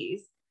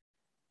 50s,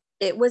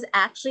 it was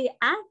actually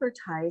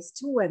advertised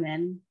to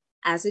women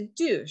as a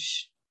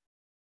douche,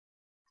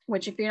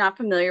 which, if you're not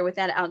familiar with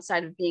that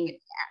outside of being an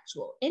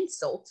actual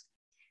insult,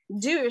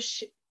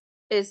 douche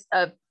is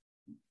a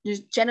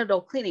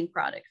genital cleaning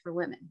product for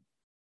women.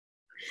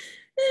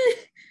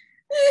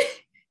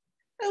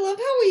 I love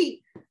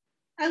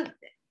how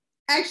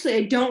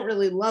I don't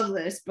really love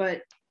this,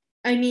 but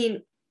I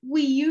mean,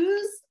 we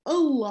use a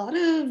lot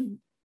of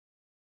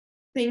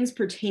things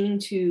pertaining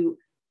to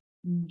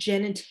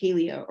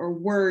genitalia or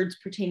words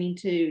pertaining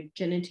to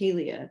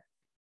genitalia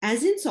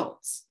as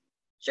insults.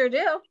 Sure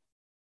do.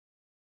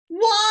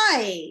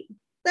 Why?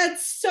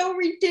 That's so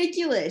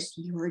ridiculous.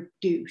 You're a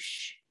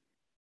douche.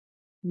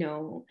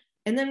 No.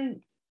 And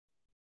then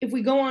if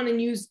we go on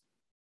and use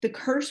the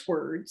curse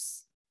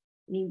words,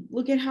 I mean,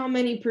 look at how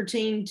many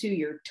pertain to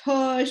your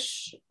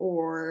tush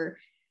or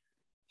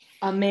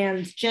a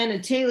man's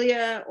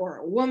genitalia or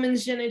a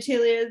woman's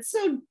genitalia. It's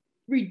so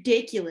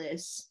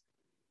ridiculous.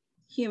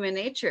 Human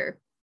nature.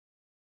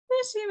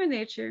 There's human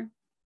nature.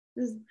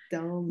 It's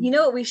dumb. You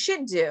know what we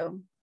should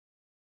do?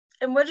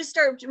 And we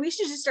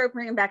should just start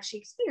bringing back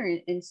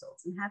Shakespearean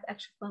insults and have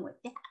extra fun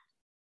with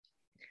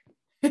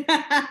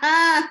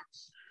that.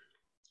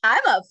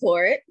 I'm up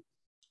for it.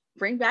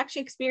 Bring back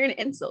Shakespearean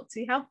insults.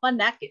 See how fun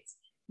that gets.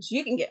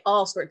 You can get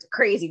all sorts of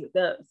crazy with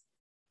those.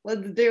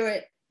 Let's do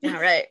it. All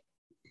right.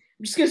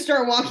 I'm just going to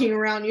start walking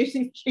around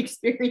using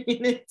Shakespearean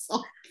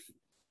insults.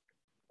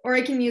 Or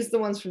I can use the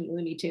ones from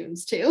Looney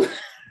Tunes too.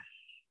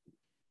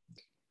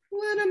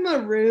 What a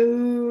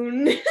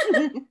maroon.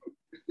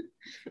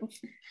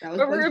 That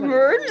was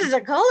maroon is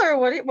a color.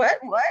 What?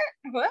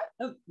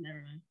 Oh,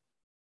 never mind.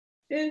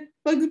 Yeah,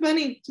 Bugs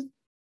Bunny, just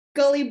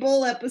Gully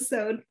Bowl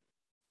episode.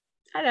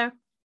 I know.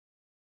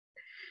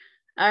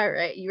 All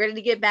right, you ready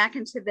to get back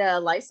into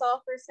the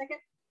Lysol for a second?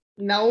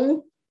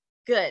 No.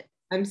 Good.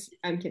 I'm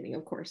kidding,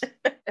 of course.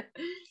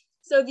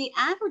 So the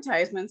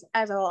advertisements,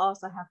 as I'll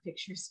also have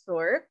pictures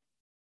for,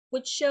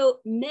 would show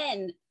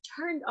men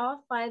turned off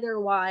by their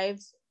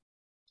wives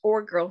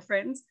or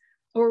girlfriends,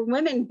 or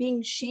women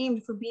being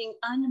shamed for being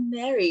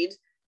unmarried,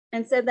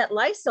 and said that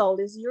Lysol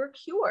is your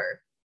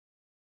cure.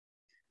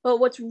 But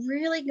what's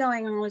really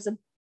going on was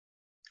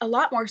a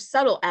lot more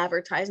subtle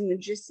advertising than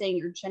just saying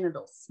your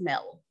genitals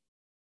smell,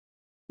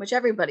 which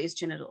everybody's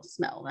genitals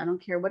smell. I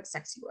don't care what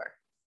sex you are.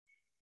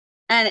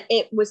 And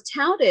it was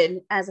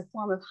touted as a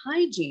form of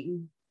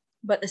hygiene,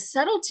 but the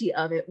subtlety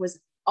of it was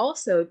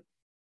also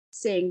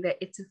saying that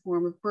it's a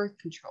form of birth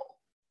control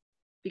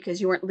because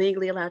you weren't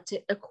legally allowed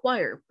to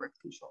acquire birth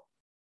control.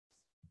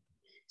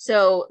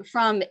 So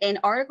from an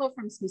article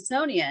from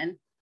Smithsonian,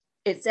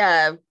 it's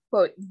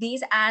quote,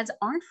 "These ads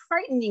aren't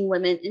frightening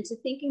women into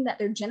thinking that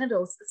their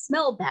genitals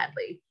smell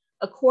badly.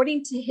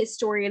 According to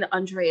historian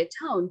Andrea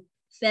Tone,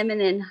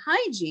 feminine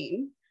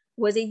hygiene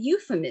was a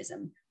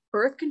euphemism.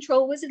 Birth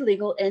control was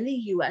illegal in the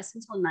US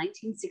until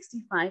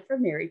 1965 for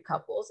married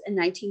couples and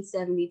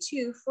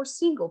 1972 for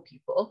single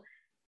people.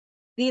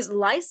 These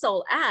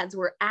Lysol ads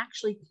were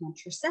actually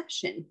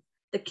contraception.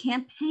 The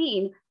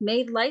campaign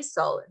made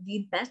Lysol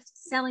the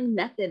best-selling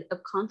method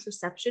of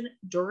contraception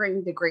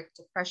during the Great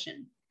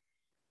Depression."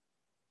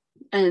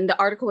 And the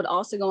article would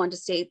also go on to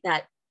state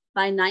that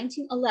by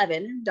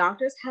 1911,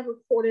 doctors had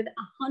reported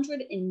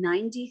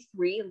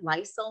 193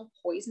 Lysol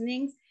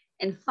poisonings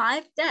and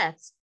 5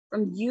 deaths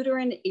from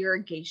uterine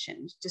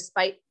irrigation.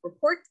 Despite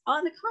reports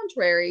on the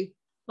contrary,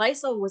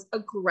 Lysol was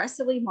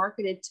aggressively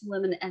marketed to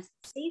women as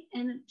safe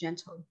and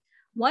gentle.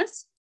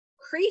 Once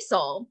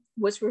Cresol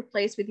was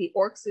replaced with the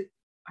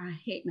I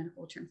hate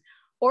medical terms,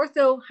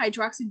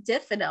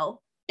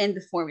 orthohydroxydiphenyl in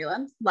the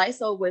formula,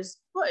 Lysol was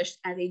pushed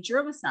as a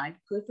germicide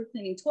good for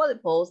cleaning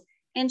toilet bowls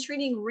and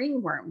treating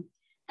ringworm.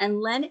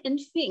 And Len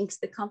and Finks,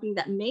 the company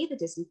that made the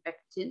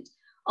disinfectant,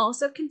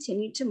 also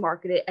continued to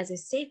market it as a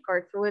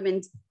safeguard for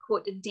women's,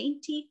 quote,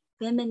 dainty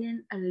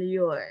feminine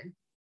allure.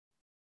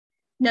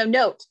 Now,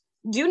 note,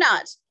 do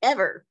not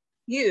ever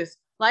use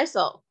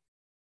Lysol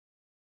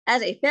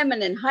as a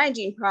feminine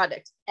hygiene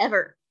product,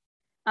 ever.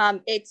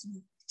 It's,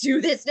 to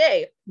this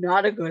day,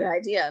 not a good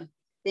idea.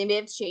 They may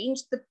have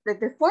changed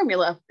the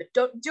formula, but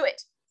don't do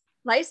it.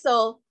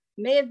 Lysol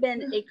may have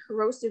been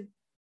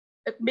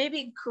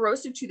maybe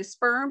corrosive to the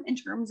sperm in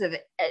terms of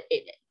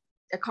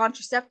a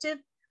contraceptive,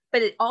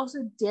 but it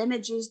also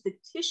damages the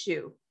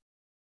tissue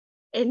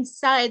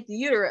inside the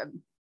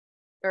uterine.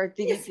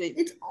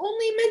 It's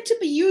only meant to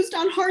be used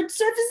on hard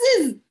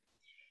surfaces.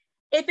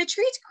 If it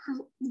treats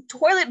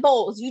toilet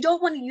bowls, you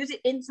don't want to use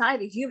it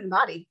inside a human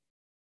body.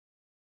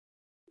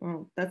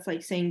 Well, that's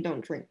like saying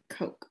don't drink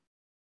Coke.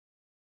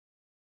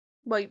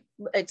 Well,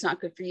 it's not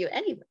good for you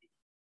anyway.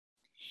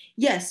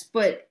 Yes,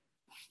 but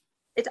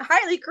it's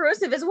highly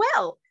corrosive as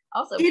well.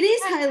 Also, it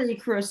is highly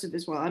corrosive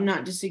as well. I'm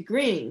not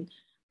disagreeing.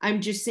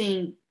 I'm just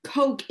saying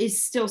Coke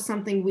is still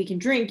something we can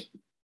drink.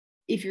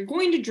 If you're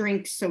going to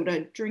drink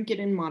soda, drink it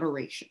in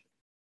moderation.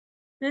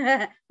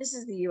 This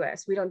is the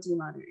US. We don't do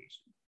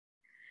moderation.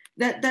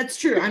 That's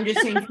true. I'm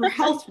just saying for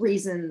health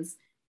reasons,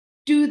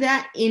 do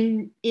that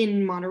in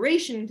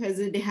moderation, because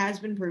it has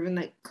been proven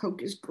that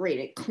Coke is great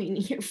at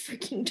cleaning your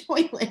freaking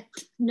toilet.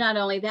 Not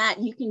only that,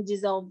 you can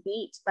dissolve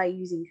meat by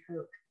using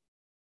Coke.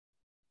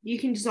 You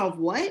can dissolve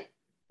what?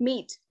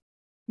 Meat.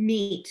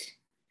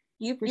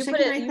 You put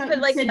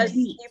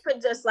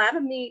a slab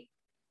of meat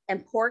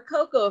and pour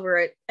Coke over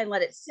it and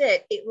let it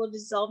sit. It will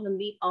dissolve the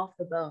meat off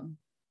the bone.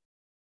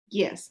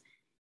 Yes.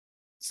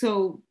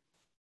 So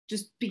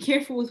just be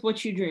careful with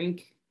what you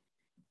drink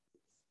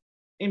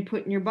and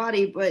put in your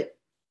body, but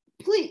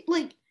please,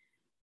 like,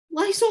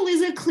 Lysol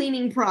is a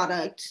cleaning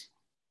product,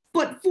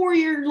 but for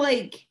your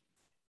like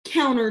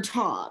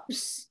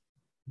countertops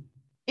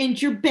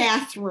and your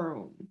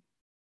bathroom,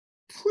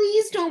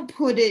 please don't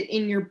put it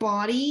in your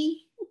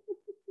body.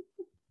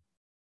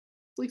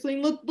 It's like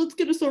saying, let's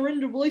get a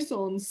syringe of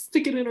Lysol and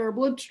stick it in our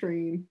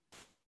bloodstream.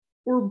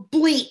 Or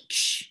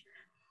bleach.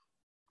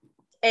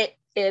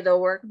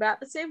 It'll work about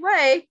the same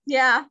way.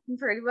 Yeah,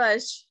 pretty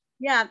much.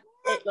 Yeah.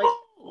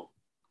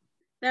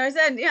 I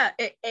said, yeah,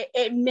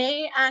 it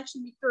may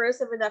actually be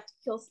corrosive enough to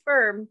kill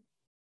sperm,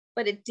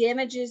 but it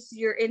damages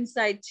your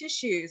inside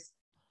tissues.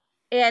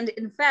 And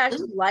in fact,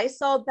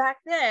 Lysol back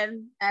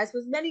then, as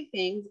with many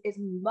things, is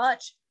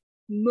much,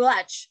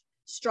 much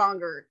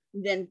stronger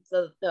than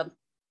the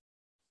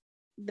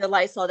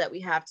Lysol that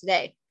we have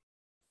today.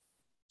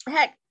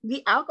 Heck,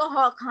 the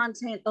alcohol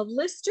content of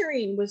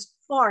Listerine was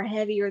far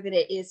heavier than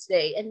it is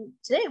today. And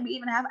today we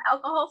even have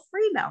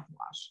alcohol-free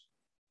mouthwash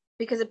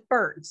because it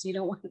burns. You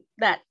don't want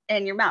that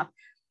in your mouth.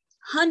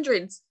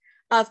 Hundreds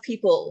of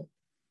people,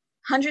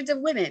 hundreds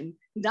of women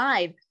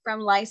died from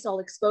Lysol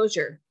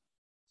exposure.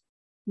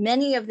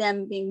 Many of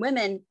them being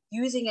women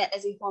using it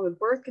as a form of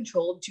birth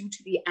control due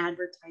to the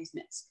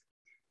advertisements.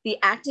 The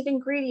active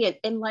ingredient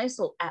in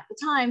Lysol at the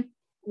time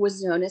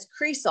was known as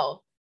Cresol.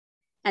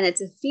 And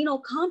it's a phenol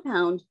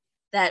compound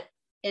that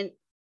in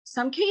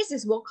some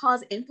cases will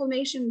cause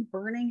inflammation,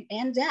 burning,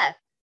 and death,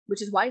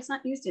 which is why it's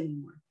not used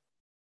anymore.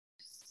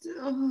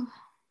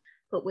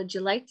 But would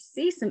you like to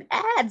see some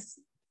ads?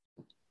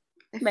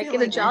 Might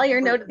get a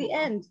jollier note at the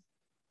end.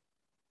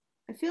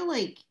 I feel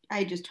like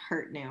I just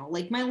hurt now.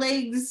 Like my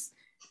legs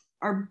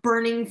are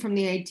burning from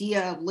the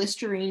idea of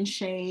Listerine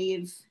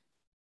shave.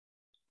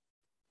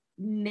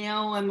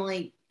 Now I'm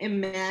like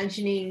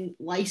imagining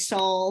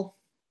Lysol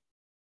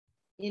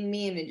in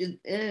me, and it just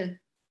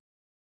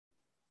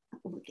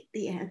look at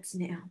the ads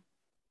now.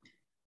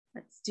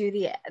 Let's do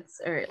the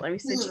ads. All right, let me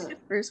see the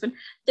first one.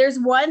 There's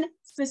one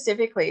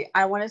specifically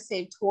I want to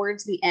say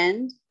towards the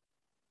end,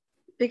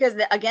 because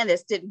again,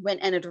 this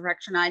went in a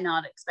direction I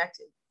not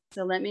expected.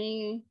 So let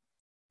me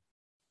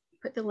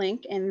put the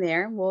link in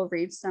there. We'll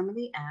read some of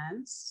the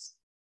ads.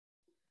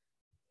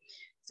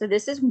 So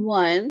this is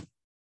one.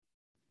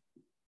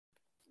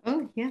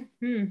 Oh yeah.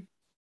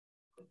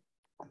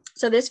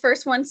 So this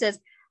first one says,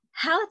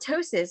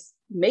 halitosis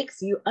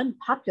makes you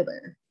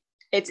unpopular.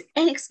 It's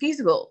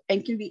inexcusable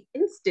and can be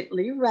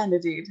instantly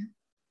remedied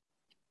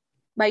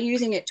by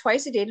using it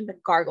twice a day to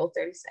gargle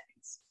 30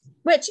 seconds,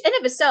 which in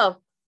of itself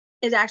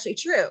is actually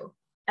true.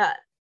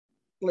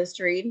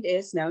 Listerine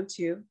is known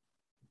to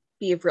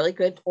be a really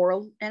good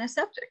oral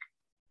antiseptic.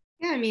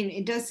 Yeah, I mean,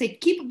 it does say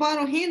keep a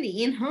bottle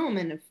handy in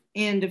home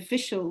and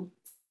official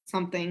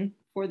something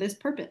for this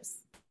purpose.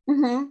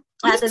 Mm-hmm.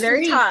 At the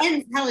very top.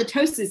 Ends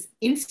halitosis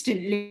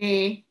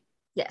instantly.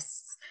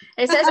 Yes.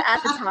 It says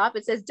at the top,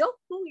 it says, don't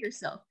fool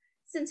yourself.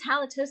 Since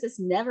halitosis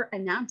never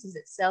announces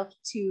itself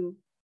to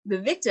the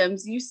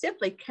victims, you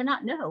simply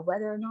cannot know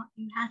whether or not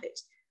you have it.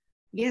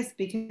 Yes,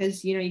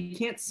 because, you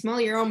can't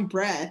smell your own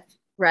breath.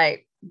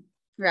 Right.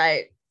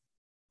 But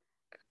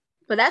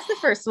that's the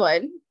first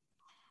one.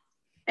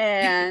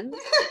 And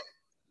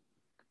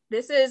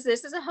this is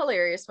a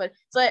hilarious one.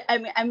 So I'll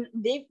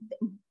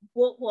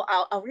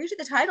read you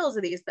the titles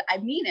of these, but I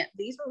mean it.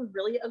 These were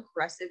really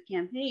aggressive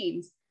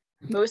campaigns,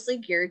 mostly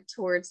geared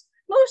towards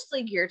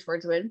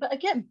women, but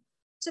again,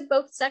 to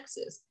both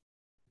sexes.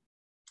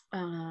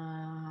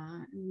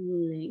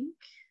 Link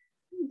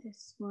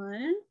this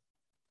one.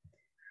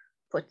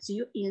 Put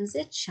you in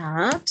the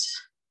chat.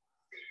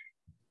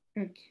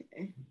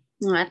 Okay.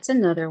 That's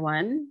another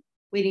one.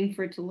 Waiting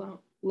for it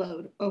to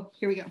load. Oh,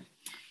 here we go.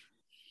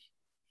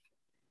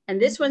 And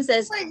this one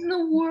says, what in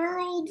the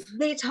world?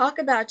 They talk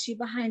about you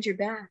behind your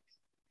back.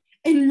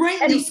 And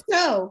rightly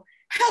so.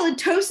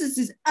 Halitosis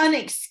is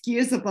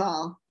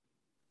unexcusable.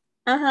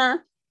 Uh-huh.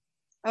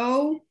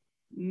 Oh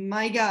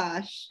my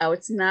gosh. Oh,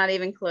 it's not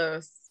even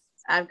close.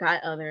 I've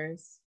got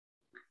others.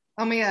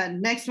 Oh my God.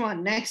 Next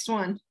one.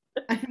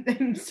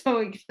 I'm so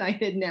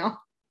excited now.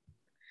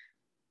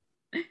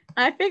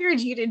 I figured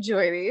you'd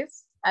enjoy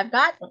these. I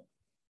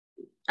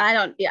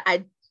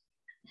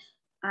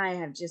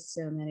have just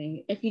so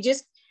many. If you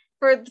just,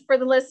 for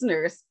the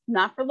listeners,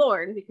 not for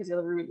Lauren, because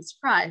you'll ruin the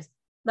surprise,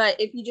 But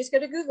if you just go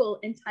to Google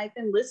and type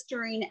in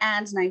Listerine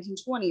ads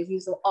 1920s,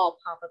 these will all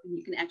pop up and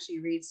you can actually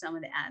read some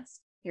of the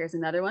ads. Here's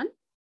another one.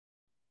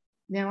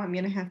 Now I'm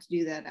going to have to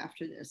do that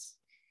after this.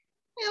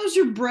 How's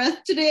your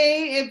breath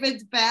today? If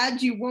it's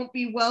bad, you won't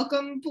be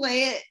welcome.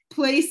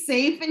 Play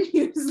safe and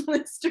use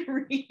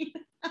Listerine.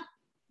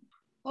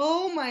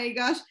 Oh my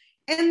gosh.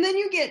 And then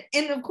you get,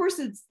 and of course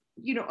it's,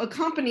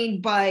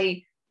 accompanied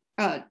by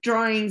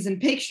drawings and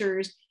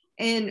pictures.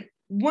 And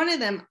one of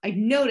them, I've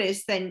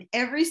noticed that in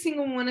every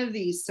single one of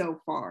these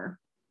so far,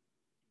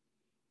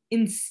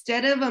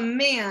 instead of a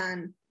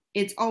man,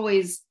 it's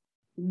always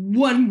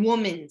one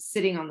woman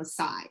sitting on the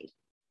side.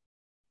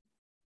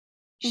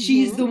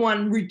 She's the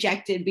one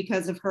rejected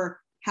because of her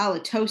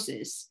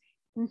halitosis.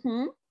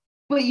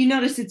 But you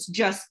notice it's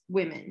just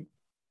women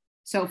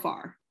so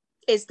far.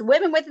 It's the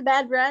women with the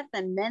bad breath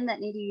and men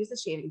that need to use the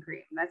shaving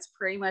cream. That's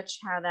pretty much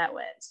how that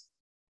went.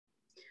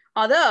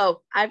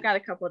 Although I've got a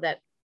couple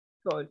that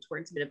go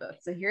towards a bit of both.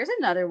 So here's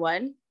another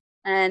one.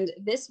 And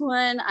this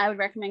one I would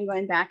recommend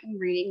going back and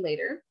reading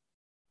later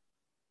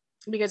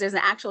because there's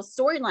an actual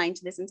storyline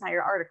to this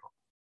entire article.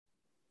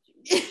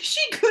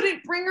 She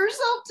couldn't bring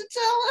herself to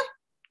tell it.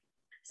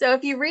 So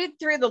if you read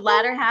through the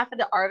latter half of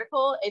the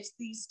article, it's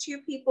these two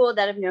people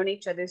that have known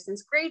each other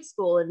since grade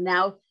school. And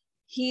now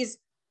he's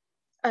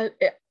a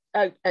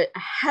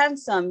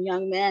handsome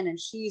young man and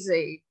she's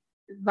a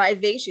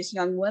vivacious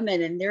young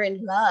woman and they're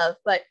in love.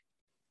 But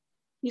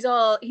he's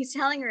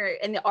telling her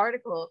in the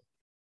article,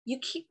 you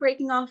keep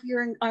breaking off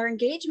our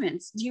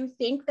engagements. Do you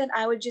think that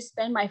I would just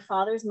spend my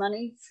father's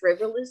money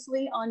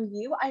frivolously on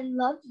you? I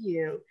love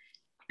you.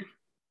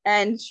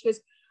 And she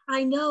goes,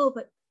 I know,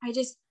 but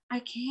I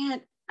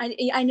can't.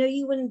 I know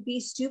you wouldn't be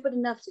stupid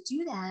enough to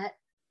do that,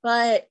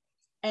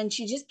 and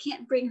she just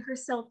can't bring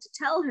herself to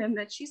tell him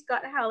that she's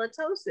got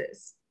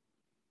halitosis.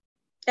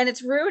 And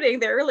it's ruining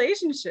their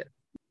relationship.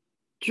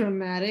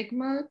 Dramatic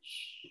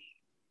much?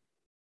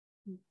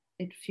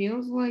 It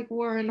feels like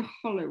we're in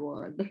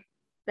Hollywood.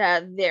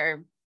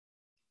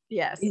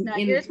 Yes. Now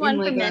here's one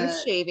for men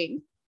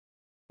shaving.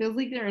 Feels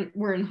like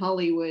we're in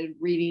Hollywood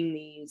reading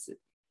these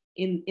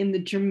in the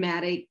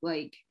dramatic,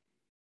 like,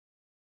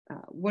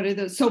 what are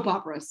those soap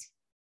operas?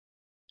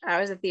 I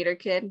was a theater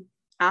kid.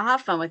 I'll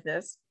have fun with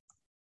this.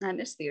 I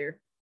miss theater.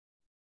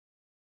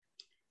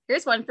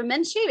 Here's one for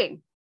men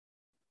shaving.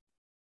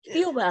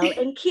 Feel well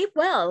and keep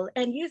well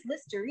and use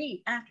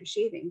Listerine after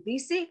shaving. Be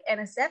safe,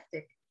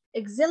 antiseptic,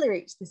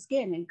 exhilarates the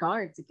skin and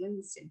guards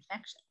against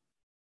infection.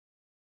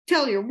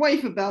 Tell your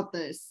wife about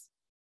this.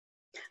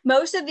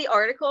 Most of the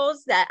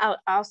articles that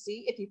I'll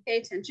see, if you pay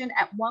attention,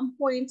 at one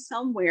point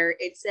somewhere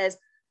it says,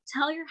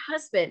 tell your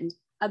husband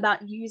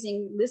about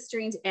using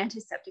Listerine's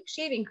antiseptic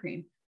shaving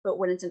cream. But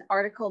when it's an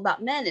article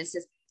about men, it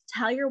says,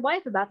 tell your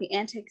wife about the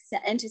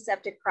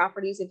antiseptic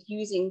properties of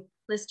using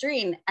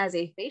Listerine as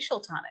a facial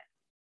tonic.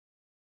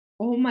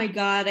 Oh my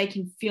God, I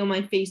can feel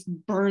my face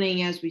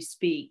burning as we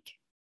speak.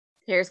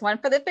 Here's one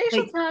for the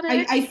facial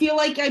tonic. I feel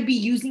like I'd be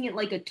using it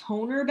like a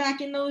toner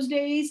back in those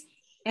days,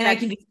 and I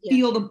can just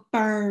feel the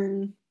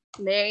burn.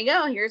 There you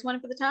go. Here's one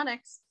for the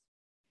tonics.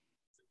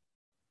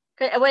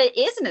 Okay, well, it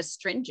is an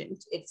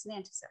astringent. It's an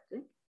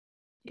antiseptic.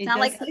 It's not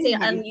like, say,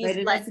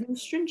 unused as an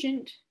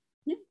astringent.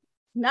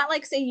 Not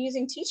like, say,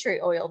 using tea tree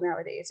oil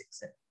nowadays,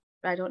 except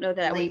I don't know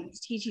that we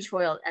use tea tree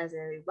oil as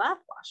a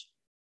mouthwash.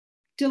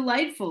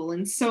 Delightful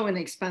and so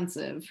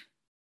inexpensive.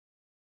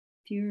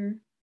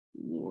 Dear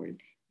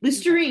Lord.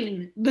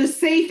 Listerine, the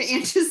safe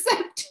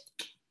antiseptic.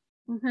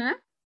 I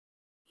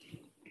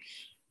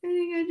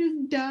think I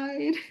just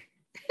died.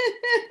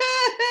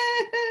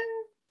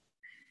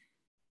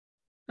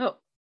 Oh,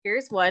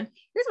 here's one.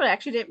 Here's one I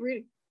actually didn't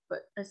read,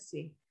 but let's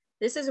see.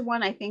 This is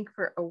one I think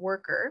for a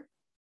worker.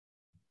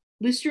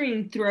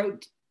 Listerine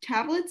throat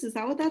tablets, is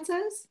that what that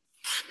says?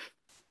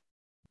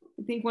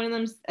 I think one of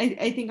them,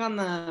 I think on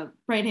the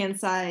right-hand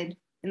side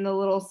in the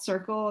little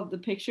circle of the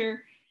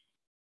picture.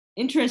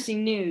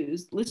 Interesting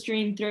news.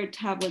 Listerine throat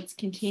tablets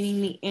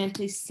containing the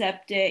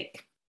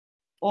antiseptic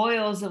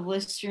oils of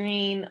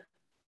Listerine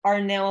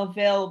are now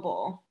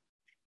available.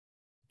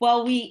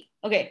 Well, I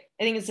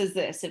think it says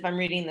this, if I'm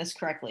reading this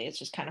correctly, it's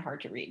just kind of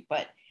hard to read,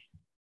 but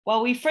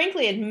while we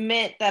frankly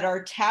admit that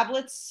our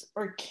tablets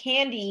or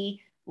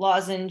candy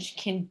lozenge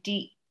can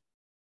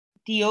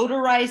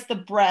deodorize the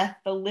breath,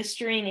 the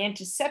Listerine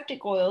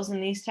antiseptic oils in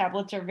these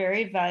tablets are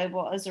very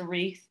valuable as a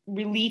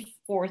relief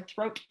for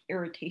throat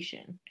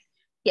irritation.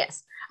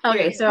 Yes.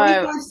 Okay. So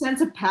 25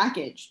 cents a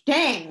package.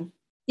 Dang.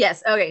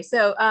 Yes. Okay.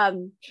 So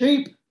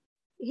cheap.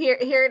 Here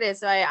it is.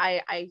 So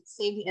I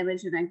saved the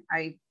image and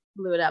I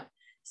blew it up.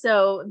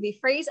 So the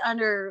phrase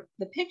under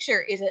the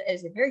picture is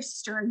a very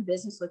stern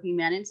business looking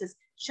man. And it says,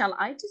 shall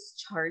I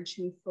discharge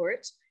him for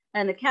it?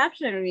 And the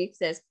caption underneath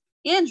says,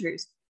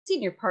 Andrews,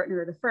 senior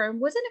partner of the firm,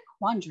 was in a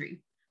quandary.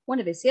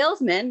 One of his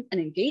salesmen, an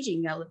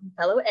engaging young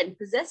fellow and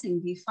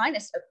possessing the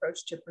finest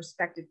approach to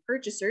prospective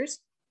purchasers,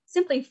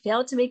 simply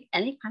failed to make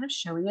any kind of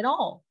showing at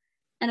all.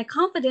 In a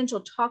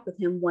confidential talk with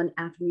him one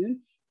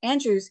afternoon,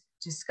 Andrews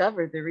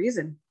discovered the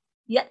reason.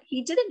 Yet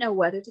he didn't know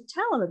whether to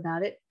tell him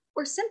about it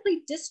or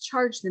simply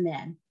discharge the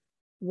man.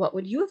 What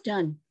would you have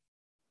done?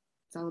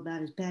 It's all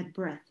about his bad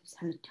breath, his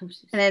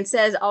halitosis. And then it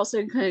says,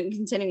 also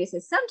continuing, it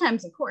says,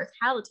 sometimes, of course,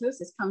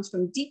 halitosis comes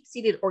from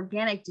deep-seated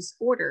organic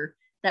disorder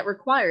that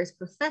requires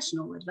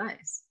professional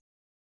advice.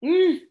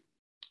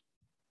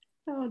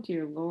 Oh,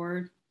 dear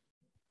Lord.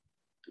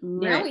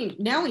 Right.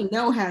 Now we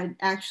know how to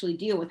actually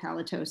deal with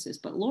halitosis,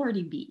 but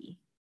Lordy be.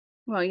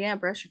 Well, yeah,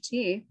 brush your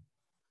teeth.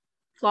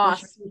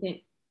 Floss.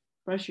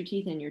 Brush your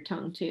teeth and your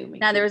tongue, too.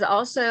 Now, there's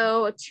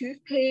also a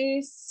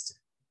toothpaste.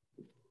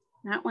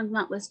 That one's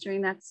not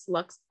Listerine. That's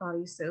Lux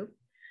body soap.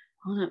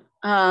 Hold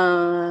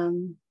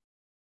on.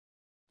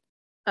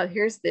 Oh,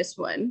 here's this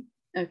one.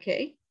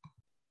 Okay.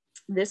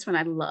 This one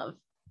I love.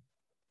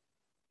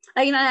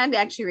 I had to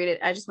actually read it.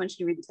 I just want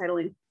you to read the title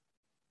in.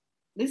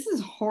 This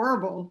is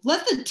horrible.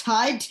 Let the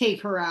tide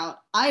take her out.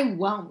 I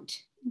won't.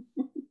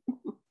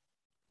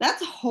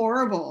 That's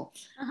horrible.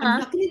 I'm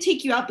not going to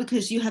take you out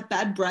because you have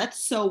bad breath.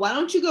 So why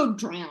don't you go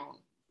drown?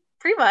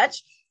 Pretty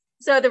much.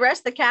 So the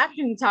rest of the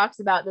caption talks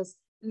about this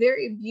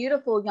very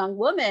beautiful young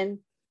woman,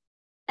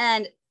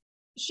 and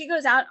she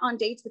goes out on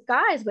dates with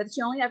guys, but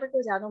she only ever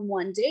goes out on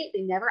one date.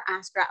 They never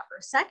ask her out for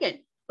a second,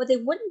 but they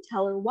wouldn't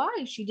tell her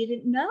why. She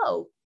didn't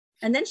know.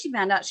 And then she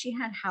found out she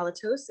had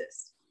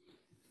halitosis.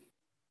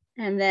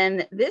 And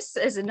then this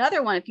is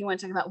another one if you want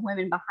to talk about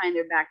women behind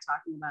their back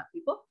talking about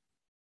people.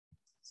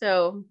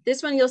 So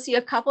this one, you'll see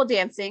a couple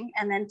dancing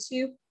and then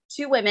two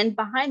women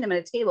behind them at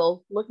a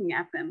table looking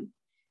at them.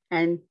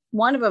 And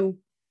one of them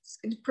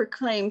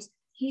proclaims,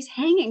 he's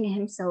hanging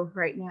himself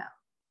right now.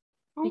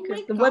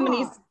 Because the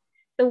woman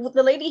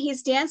the lady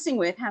he's dancing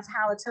with has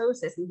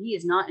halitosis and he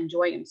is not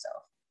enjoying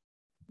himself.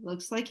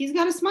 Looks like he's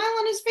got a smile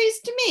on his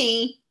face to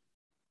me.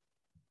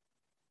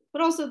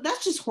 But also,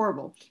 that's just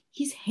horrible.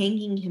 He's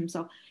hanging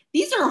himself.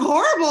 These are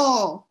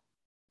horrible.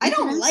 I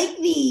don't like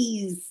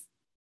these.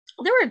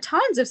 There were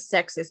tons of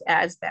sexist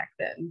ads back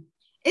then.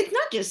 It's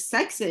not just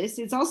sexist.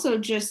 It's also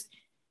just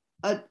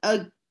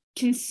a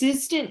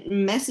consistent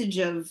message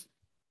of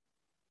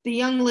the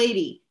young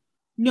lady.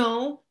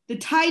 No, the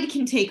tide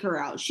can take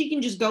her out. She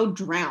can just go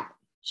drown.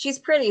 She's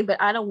pretty,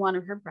 but I don't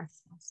want her breath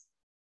smells.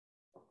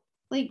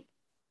 Like,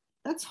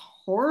 that's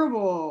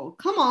horrible.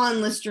 Come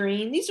on,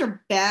 Listerine. These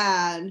are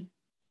bad.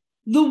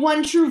 The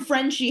one true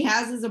friend she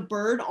has is a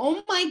bird.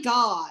 Oh my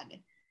God.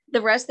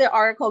 The rest of the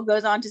article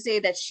goes on to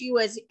say that she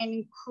was an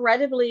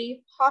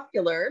incredibly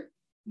popular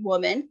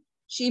woman.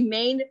 She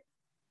made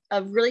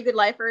a really good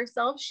life for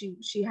herself.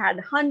 She had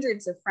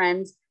hundreds of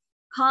friends,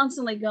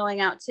 constantly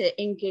going out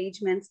to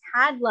engagements,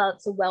 had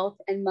lots of wealth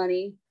and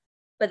money,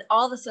 but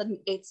all of a sudden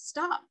it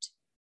stopped.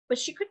 But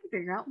she couldn't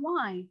figure out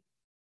why.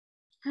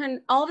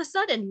 And all of a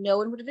sudden, no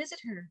one would visit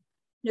her.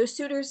 No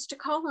suitors to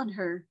call on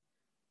her.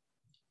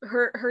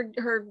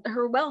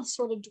 Her wealth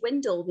sort of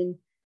dwindled and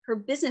her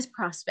business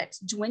prospects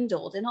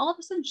dwindled. And all of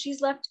a sudden she's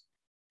left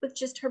with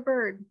just her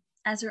bird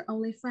as her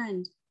only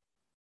friend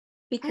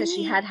because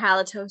she had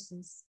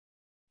halitosis.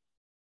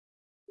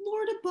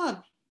 Lord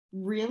above,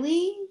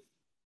 really?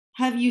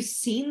 Have you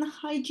seen the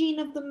hygiene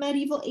of the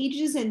medieval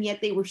ages and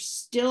yet they were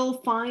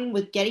still fine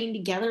with getting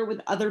together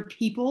with other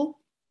people?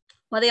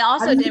 Well, they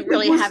also didn't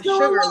really have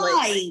sugar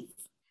like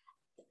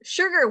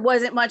sugar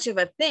wasn't much of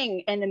a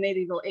thing in the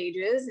medieval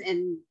ages,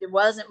 and it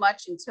wasn't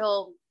much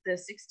until the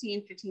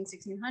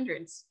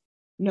 1600s.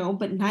 No,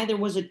 but neither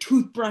was a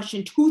toothbrush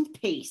and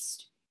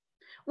toothpaste.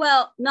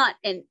 Well, not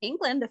in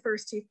England. The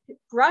first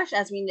toothbrush,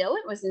 as we know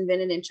it, was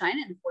invented in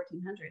China in the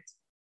 1400s.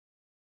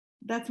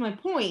 That's my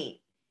point.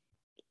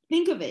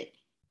 Think of it.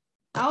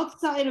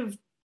 Outside of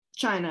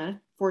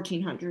China,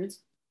 1400s,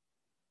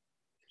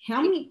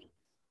 how many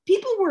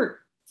people were,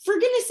 for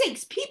goodness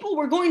sakes, people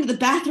were going to the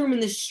bathroom in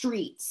the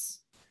streets.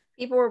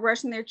 People were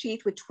brushing their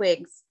teeth with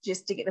twigs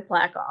just to get the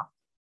plaque off.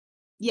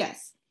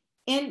 Yes.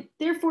 And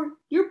therefore,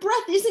 your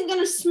breath isn't going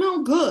to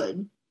smell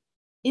good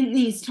in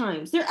these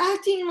times. They're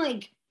acting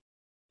like,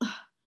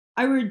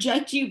 I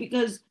reject you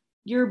because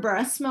your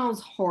breath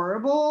smells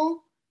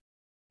horrible.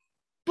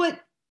 But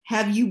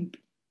how do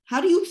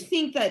you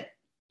think that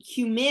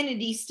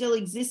humanity still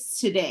exists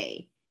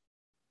today?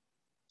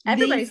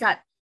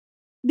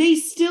 They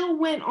still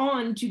went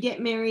on to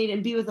get married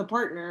and be with a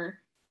partner,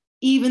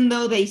 even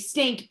though they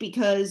stink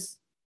because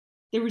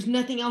there was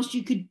nothing else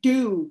you could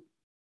do.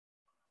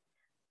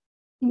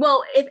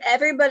 Well, if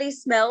everybody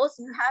smells,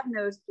 you have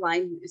nose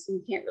blindness and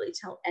you can't really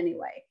tell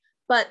anyway.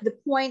 But the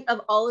point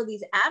of all of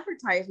these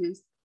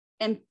advertisements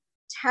and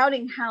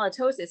touting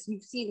halitosis,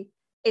 you've seen,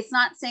 it's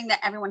not saying that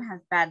everyone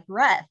has bad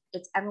breath,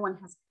 it's everyone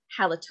has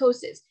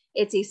halitosis.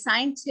 It's a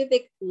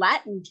scientific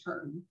Latin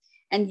term,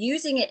 and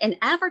using it in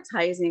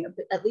advertising,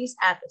 at least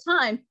at the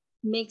time,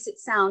 makes it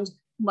sound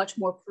much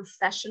more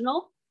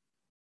professional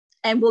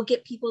and will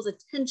get people's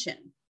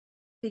attention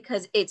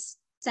because it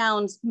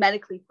sounds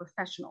medically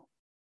professional.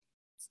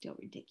 Still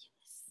ridiculous.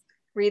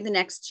 Read the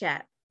next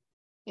chat.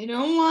 I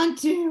don't want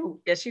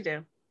to. Yes, you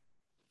do.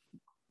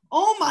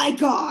 Oh my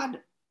God.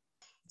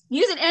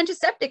 Use an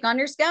antiseptic on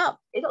your scalp.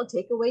 It'll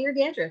take away your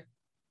dandruff.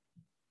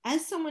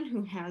 As someone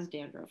who has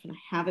dandruff, and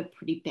I have it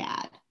pretty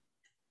bad,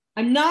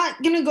 I'm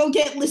not going to go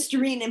get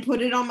Listerine and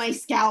put it on my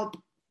scalp.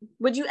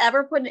 Would you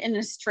ever put an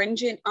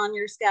astringent on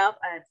your scalp?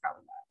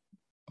 Probably not.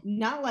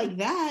 Not like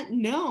that,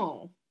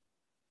 no.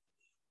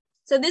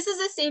 So this is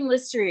the same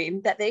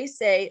Listerine that they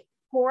say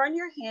pour on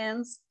your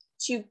hands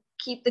to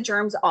keep the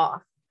germs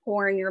off,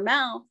 pour in your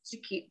mouth to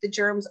keep the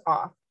germs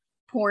off,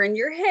 pour in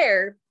your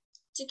hair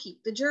to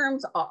keep the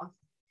germs off,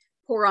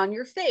 pour on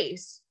your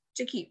face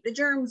to keep the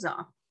germs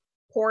off,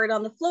 pour it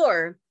on the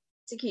floor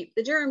to keep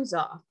the germs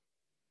off,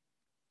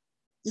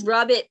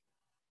 rub it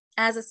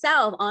as a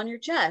salve on your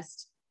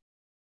chest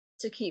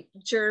to keep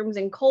germs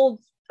and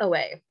colds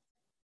away,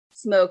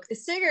 smoke the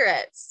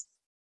cigarettes.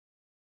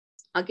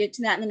 I'll get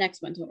to that in the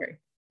next one, don't worry.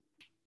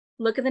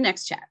 Look at the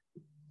next chat.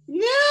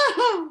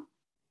 No.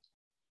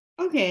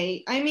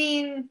 Okay, I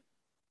mean,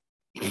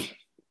 this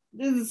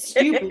is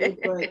stupid,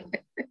 but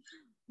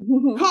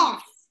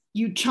cough,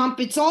 you chump,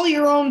 it's all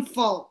your own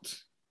fault.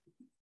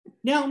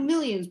 Now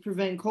millions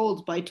prevent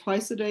colds by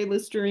twice-a-day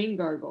Listerine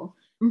gargle.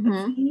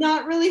 That's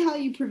not really how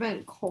you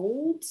prevent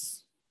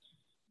colds,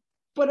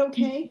 but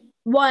okay.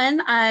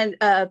 One,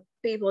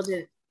 people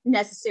didn't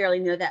necessarily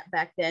know that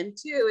back then.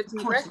 Two, it's an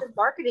aggressive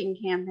marketing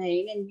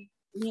campaign, and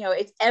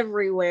it's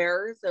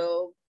everywhere.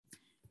 So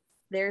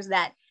there's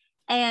that.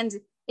 And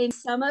in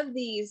some of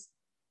these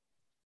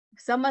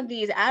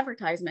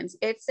advertisements,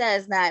 it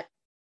says that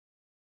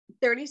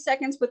 30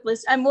 seconds with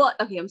Listerine.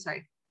 I'm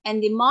sorry.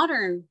 And the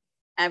modern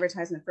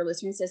advertisement for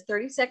Listerine says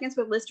 30 seconds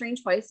with Listerine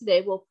twice a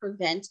day will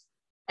prevent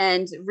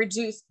and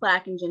reduce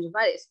plaque and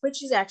gingivitis,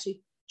 which is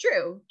actually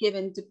true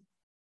given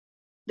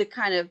the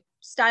kind of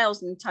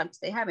styles and types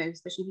they have,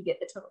 especially if you get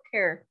the Total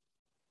Care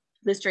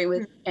Listerine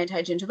with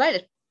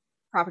anti-gingivitis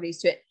properties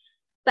to it.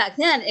 Back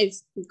then,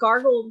 it's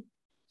gargle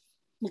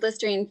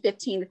Listerine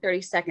 15 to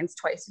 30 seconds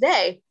twice a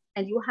day,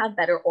 and you will have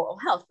better oral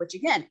health, which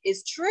again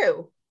is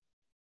true.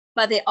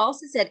 But they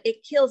also said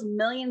it kills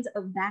millions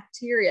of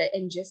bacteria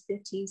in just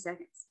 15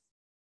 seconds.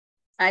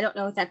 I don't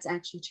know if that's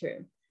actually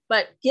true,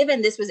 but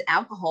given this was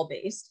alcohol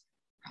based,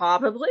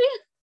 probably,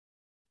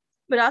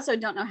 but also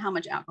don't know how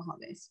much alcohol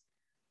based.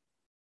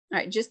 All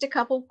right, just a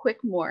couple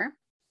quick more.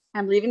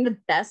 I'm leaving the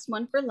best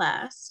one for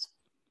last.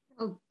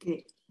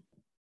 Okay.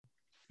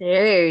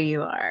 There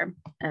you are.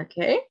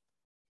 Okay.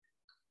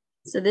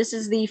 So this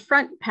is the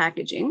front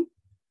packaging.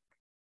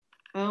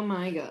 Oh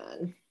my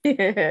God.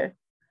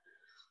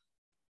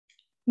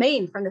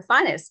 Made from the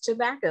finest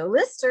tobacco,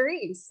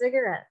 Listerine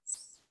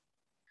cigarettes.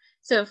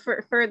 So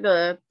for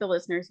the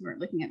listeners who aren't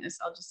looking at this,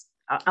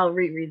 I'll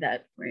reread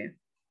that for you.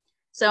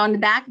 So on the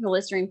back of the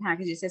Listerine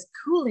package, it says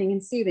cooling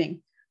and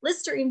soothing.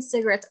 Listerine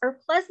cigarettes are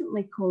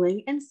pleasantly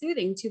cooling and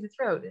soothing to the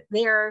throat.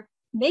 They are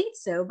made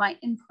so by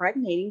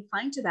impregnating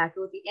fine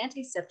tobacco with the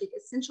antiseptic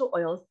essential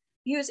oils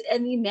used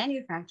in the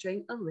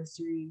manufacturing of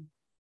Listerine.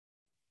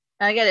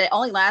 And again, it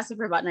only lasted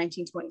for about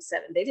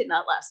 1927. They did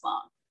not last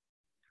long.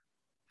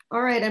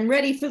 All right, I'm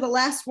ready for the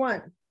last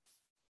one.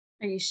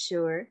 Are you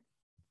sure?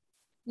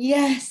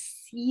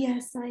 Yes,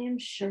 I am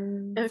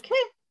sure. Okay.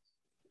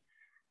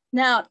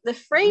 Now, the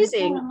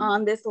phrasing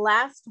on this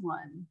last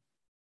one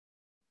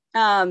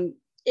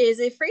is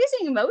a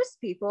phrasing most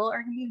people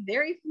are going to be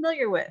very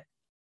familiar with.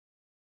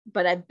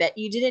 But I bet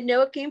you didn't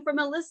know it came from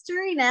a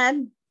Listerine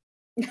ad.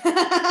 Because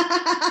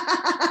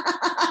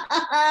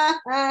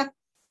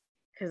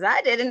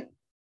I didn't.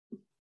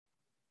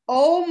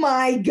 Oh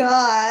my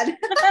God.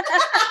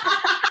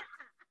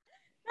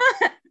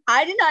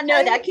 I did not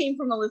know that came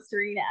from a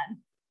Listerine ad.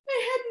 I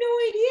had no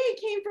idea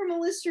it came from a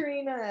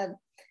Listerine ad.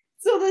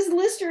 So this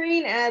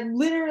Listerine ad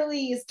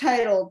literally is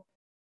titled,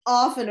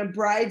 "Often a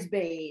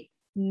bridesmaid,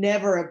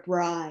 never a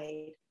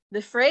bride."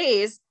 The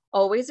phrase,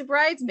 "always a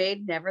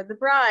bridesmaid, never the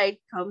bride,"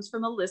 comes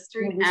from a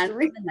Listerine ad from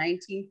the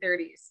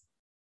 1930s.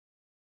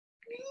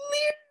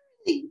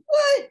 Literally,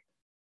 what?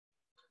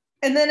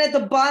 And then at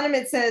the bottom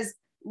it says,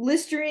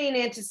 Listerine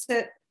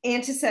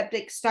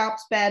antiseptic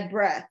stops bad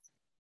breath.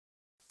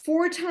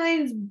 4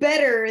 times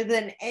better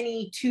than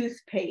any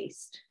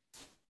toothpaste.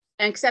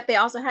 Except they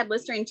also had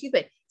Listerine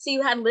toothpaste. So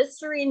you had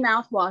Listerine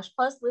mouthwash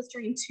plus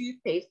Listerine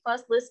toothpaste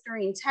plus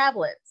Listerine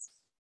tablets.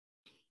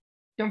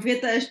 Don't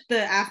forget the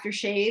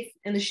aftershave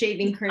and the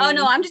shaving cream. Oh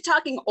no, I'm just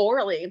talking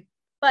orally.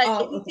 But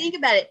if you think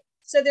about it,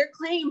 so their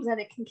claims that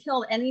it can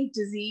kill any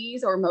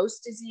disease or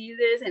most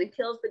diseases, and it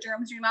kills the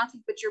germs in your mouth,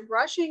 but you're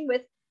brushing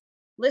with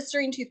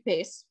Listerine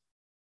toothpaste,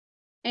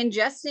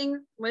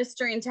 ingesting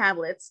Listerine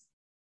tablets,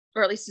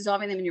 or at least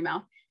dissolving them in your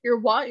mouth. You're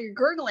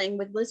gurgling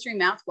with Listerine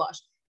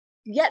mouthwash.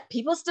 Yet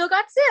people still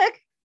got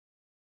sick.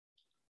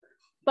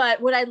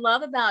 But what I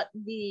love about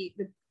the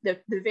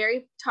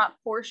very top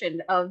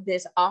portion of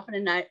this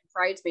 "often a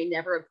bridesmaid,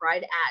 never a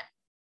bride" ad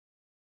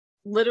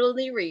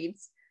literally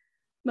reads,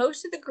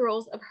 "Most of the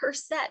girls of her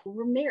set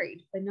were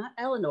married, but not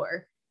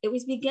Eleanor. It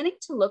was beginning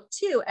to look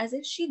too as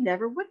if she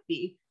never would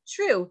be.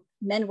 True,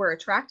 men were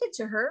attracted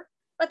to her,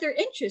 but their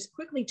interest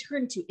quickly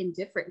turned to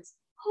indifference.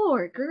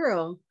 Poor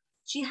girl.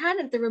 She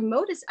hadn't the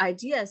remotest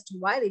idea as to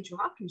why they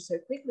dropped her so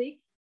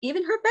quickly.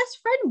 Even her best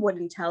friend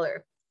wouldn't tell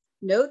her.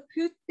 No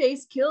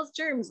toothpaste kills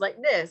germs like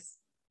this.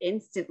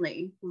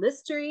 Instantly.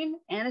 Listerine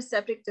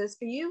antiseptic does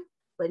for you,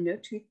 but no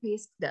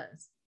toothpaste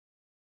does."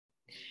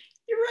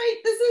 It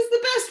right. This is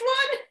the best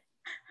one.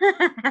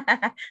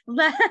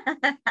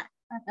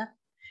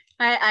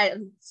 I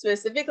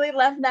specifically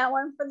left that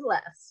one for the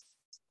last.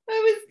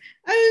 I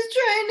was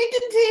trying to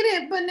contain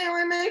it, but now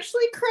I'm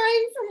actually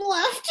crying from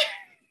laughter.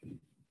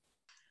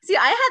 See,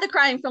 I had the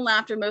crying from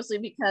laughter mostly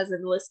because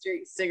of the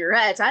Listerine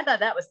cigarettes. I thought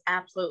that was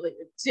absolutely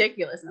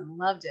ridiculous and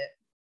loved it.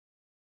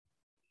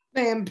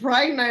 I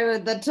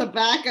impregnated the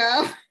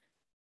tobacco.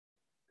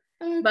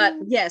 But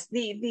yes,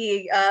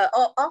 the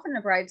often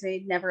a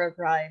bridesmaid, never a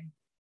bride.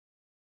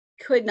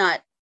 Could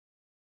not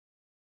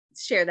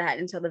share that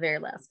until the very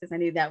last because I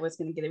knew that was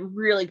going to get a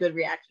really good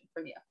reaction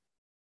from you.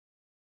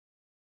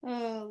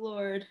 Oh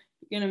Lord,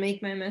 you're gonna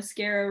make my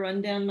mascara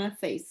run down my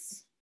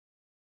face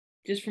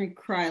just from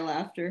cry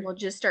laughter. We'll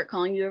just start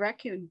calling you a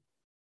raccoon.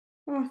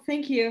 Oh,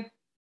 thank you.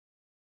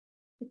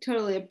 I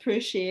totally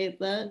appreciate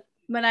that.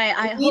 But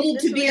I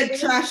needed to be a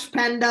trash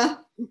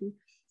panda.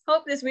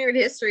 Hope this weird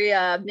history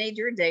made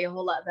your day a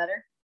whole lot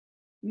better.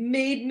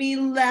 Made me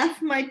laugh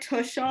my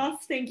tush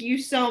off. Thank you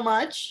so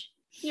much.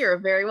 You're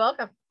very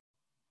welcome.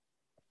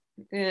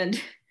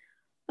 And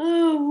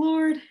oh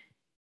Lord,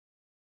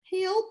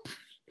 help.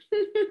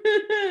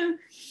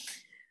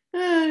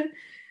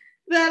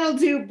 That'll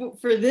do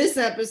for this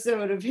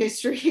episode of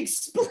History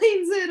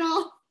Explains It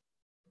All.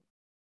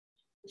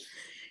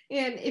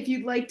 And if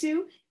you'd like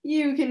to,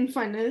 you can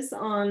find us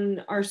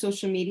on our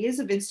social medias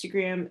of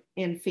Instagram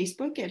and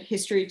Facebook at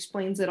History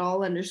Explains It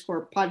All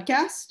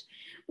 _podcast,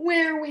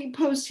 where we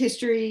post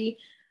history,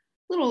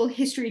 little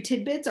history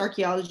tidbits,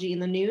 archaeology in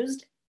the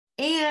news,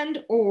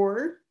 and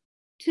or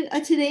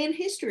a Today in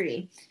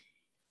History.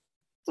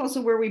 It's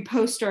also where we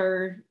post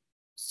our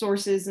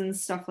sources and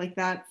stuff like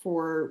that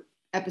for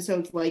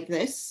episodes like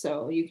this,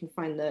 so you can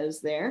find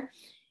those there.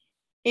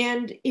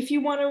 And if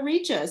you want to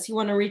reach us, you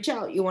want to reach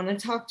out, you want to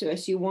talk to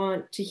us, you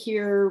want to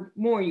hear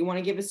more, you want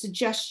to give a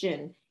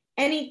suggestion,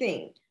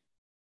 anything,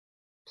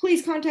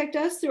 please contact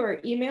us through our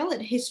email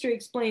at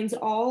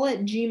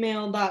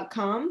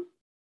historyexplainsall@gmail.com.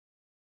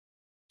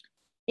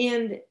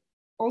 And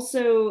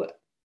also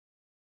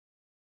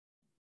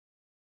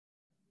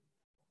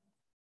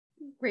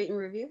rate and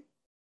review.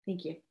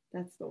 Thank you.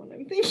 That's the one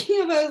I'm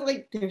thinking of. I was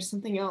like, there's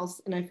something else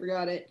and I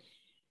forgot it.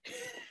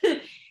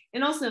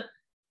 And also,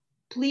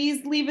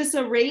 please leave us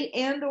a rate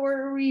and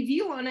or a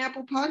review on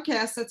Apple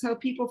Podcasts. That's how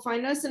people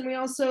find us. And we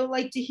also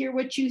like to hear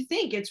what you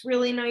think. It's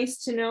really nice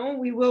to know.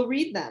 We will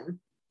read them.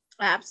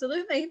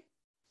 Absolutely.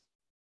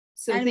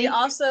 So and we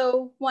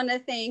also want to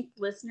thank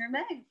listener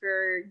Meg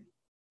for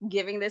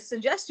giving this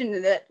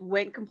suggestion that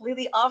went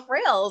completely off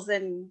rails.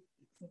 And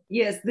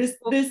yes,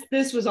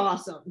 this was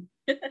awesome.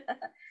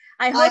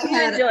 I hope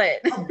you enjoy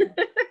it.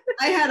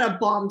 I had a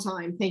bomb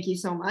time. Thank you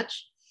so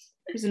much.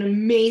 It was an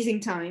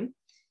amazing time.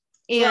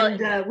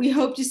 And we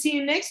hope to see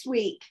you next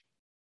week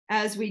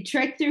as we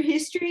trek through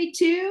history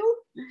to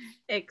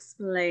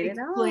explain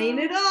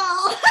it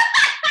all.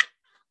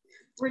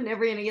 We're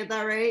never going to get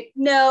that right.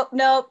 Nope.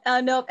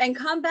 And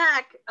come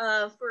back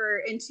for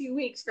in 2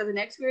 weeks for the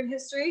next weird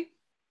history.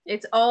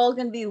 It's all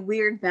going to be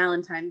weird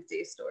Valentine's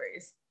Day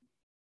stories.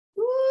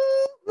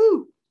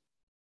 Woo!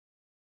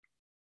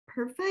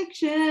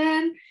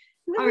 Perfection.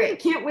 All right,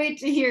 can't wait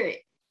to hear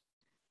it.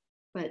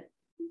 But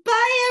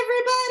bye,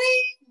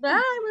 everybody.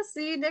 Bye. We'll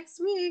see you next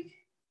week.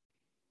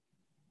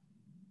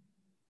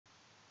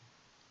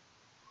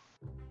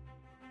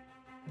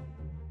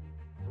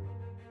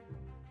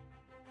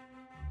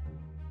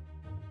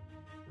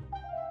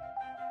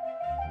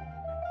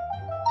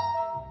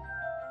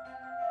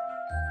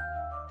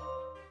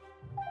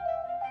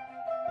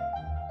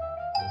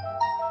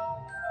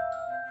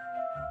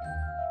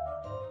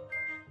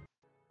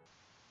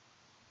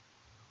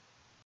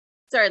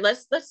 Sorry,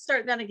 let's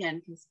start that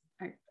again because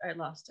I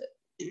lost it.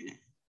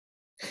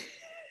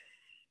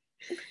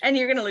 And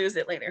you're gonna lose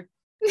it later.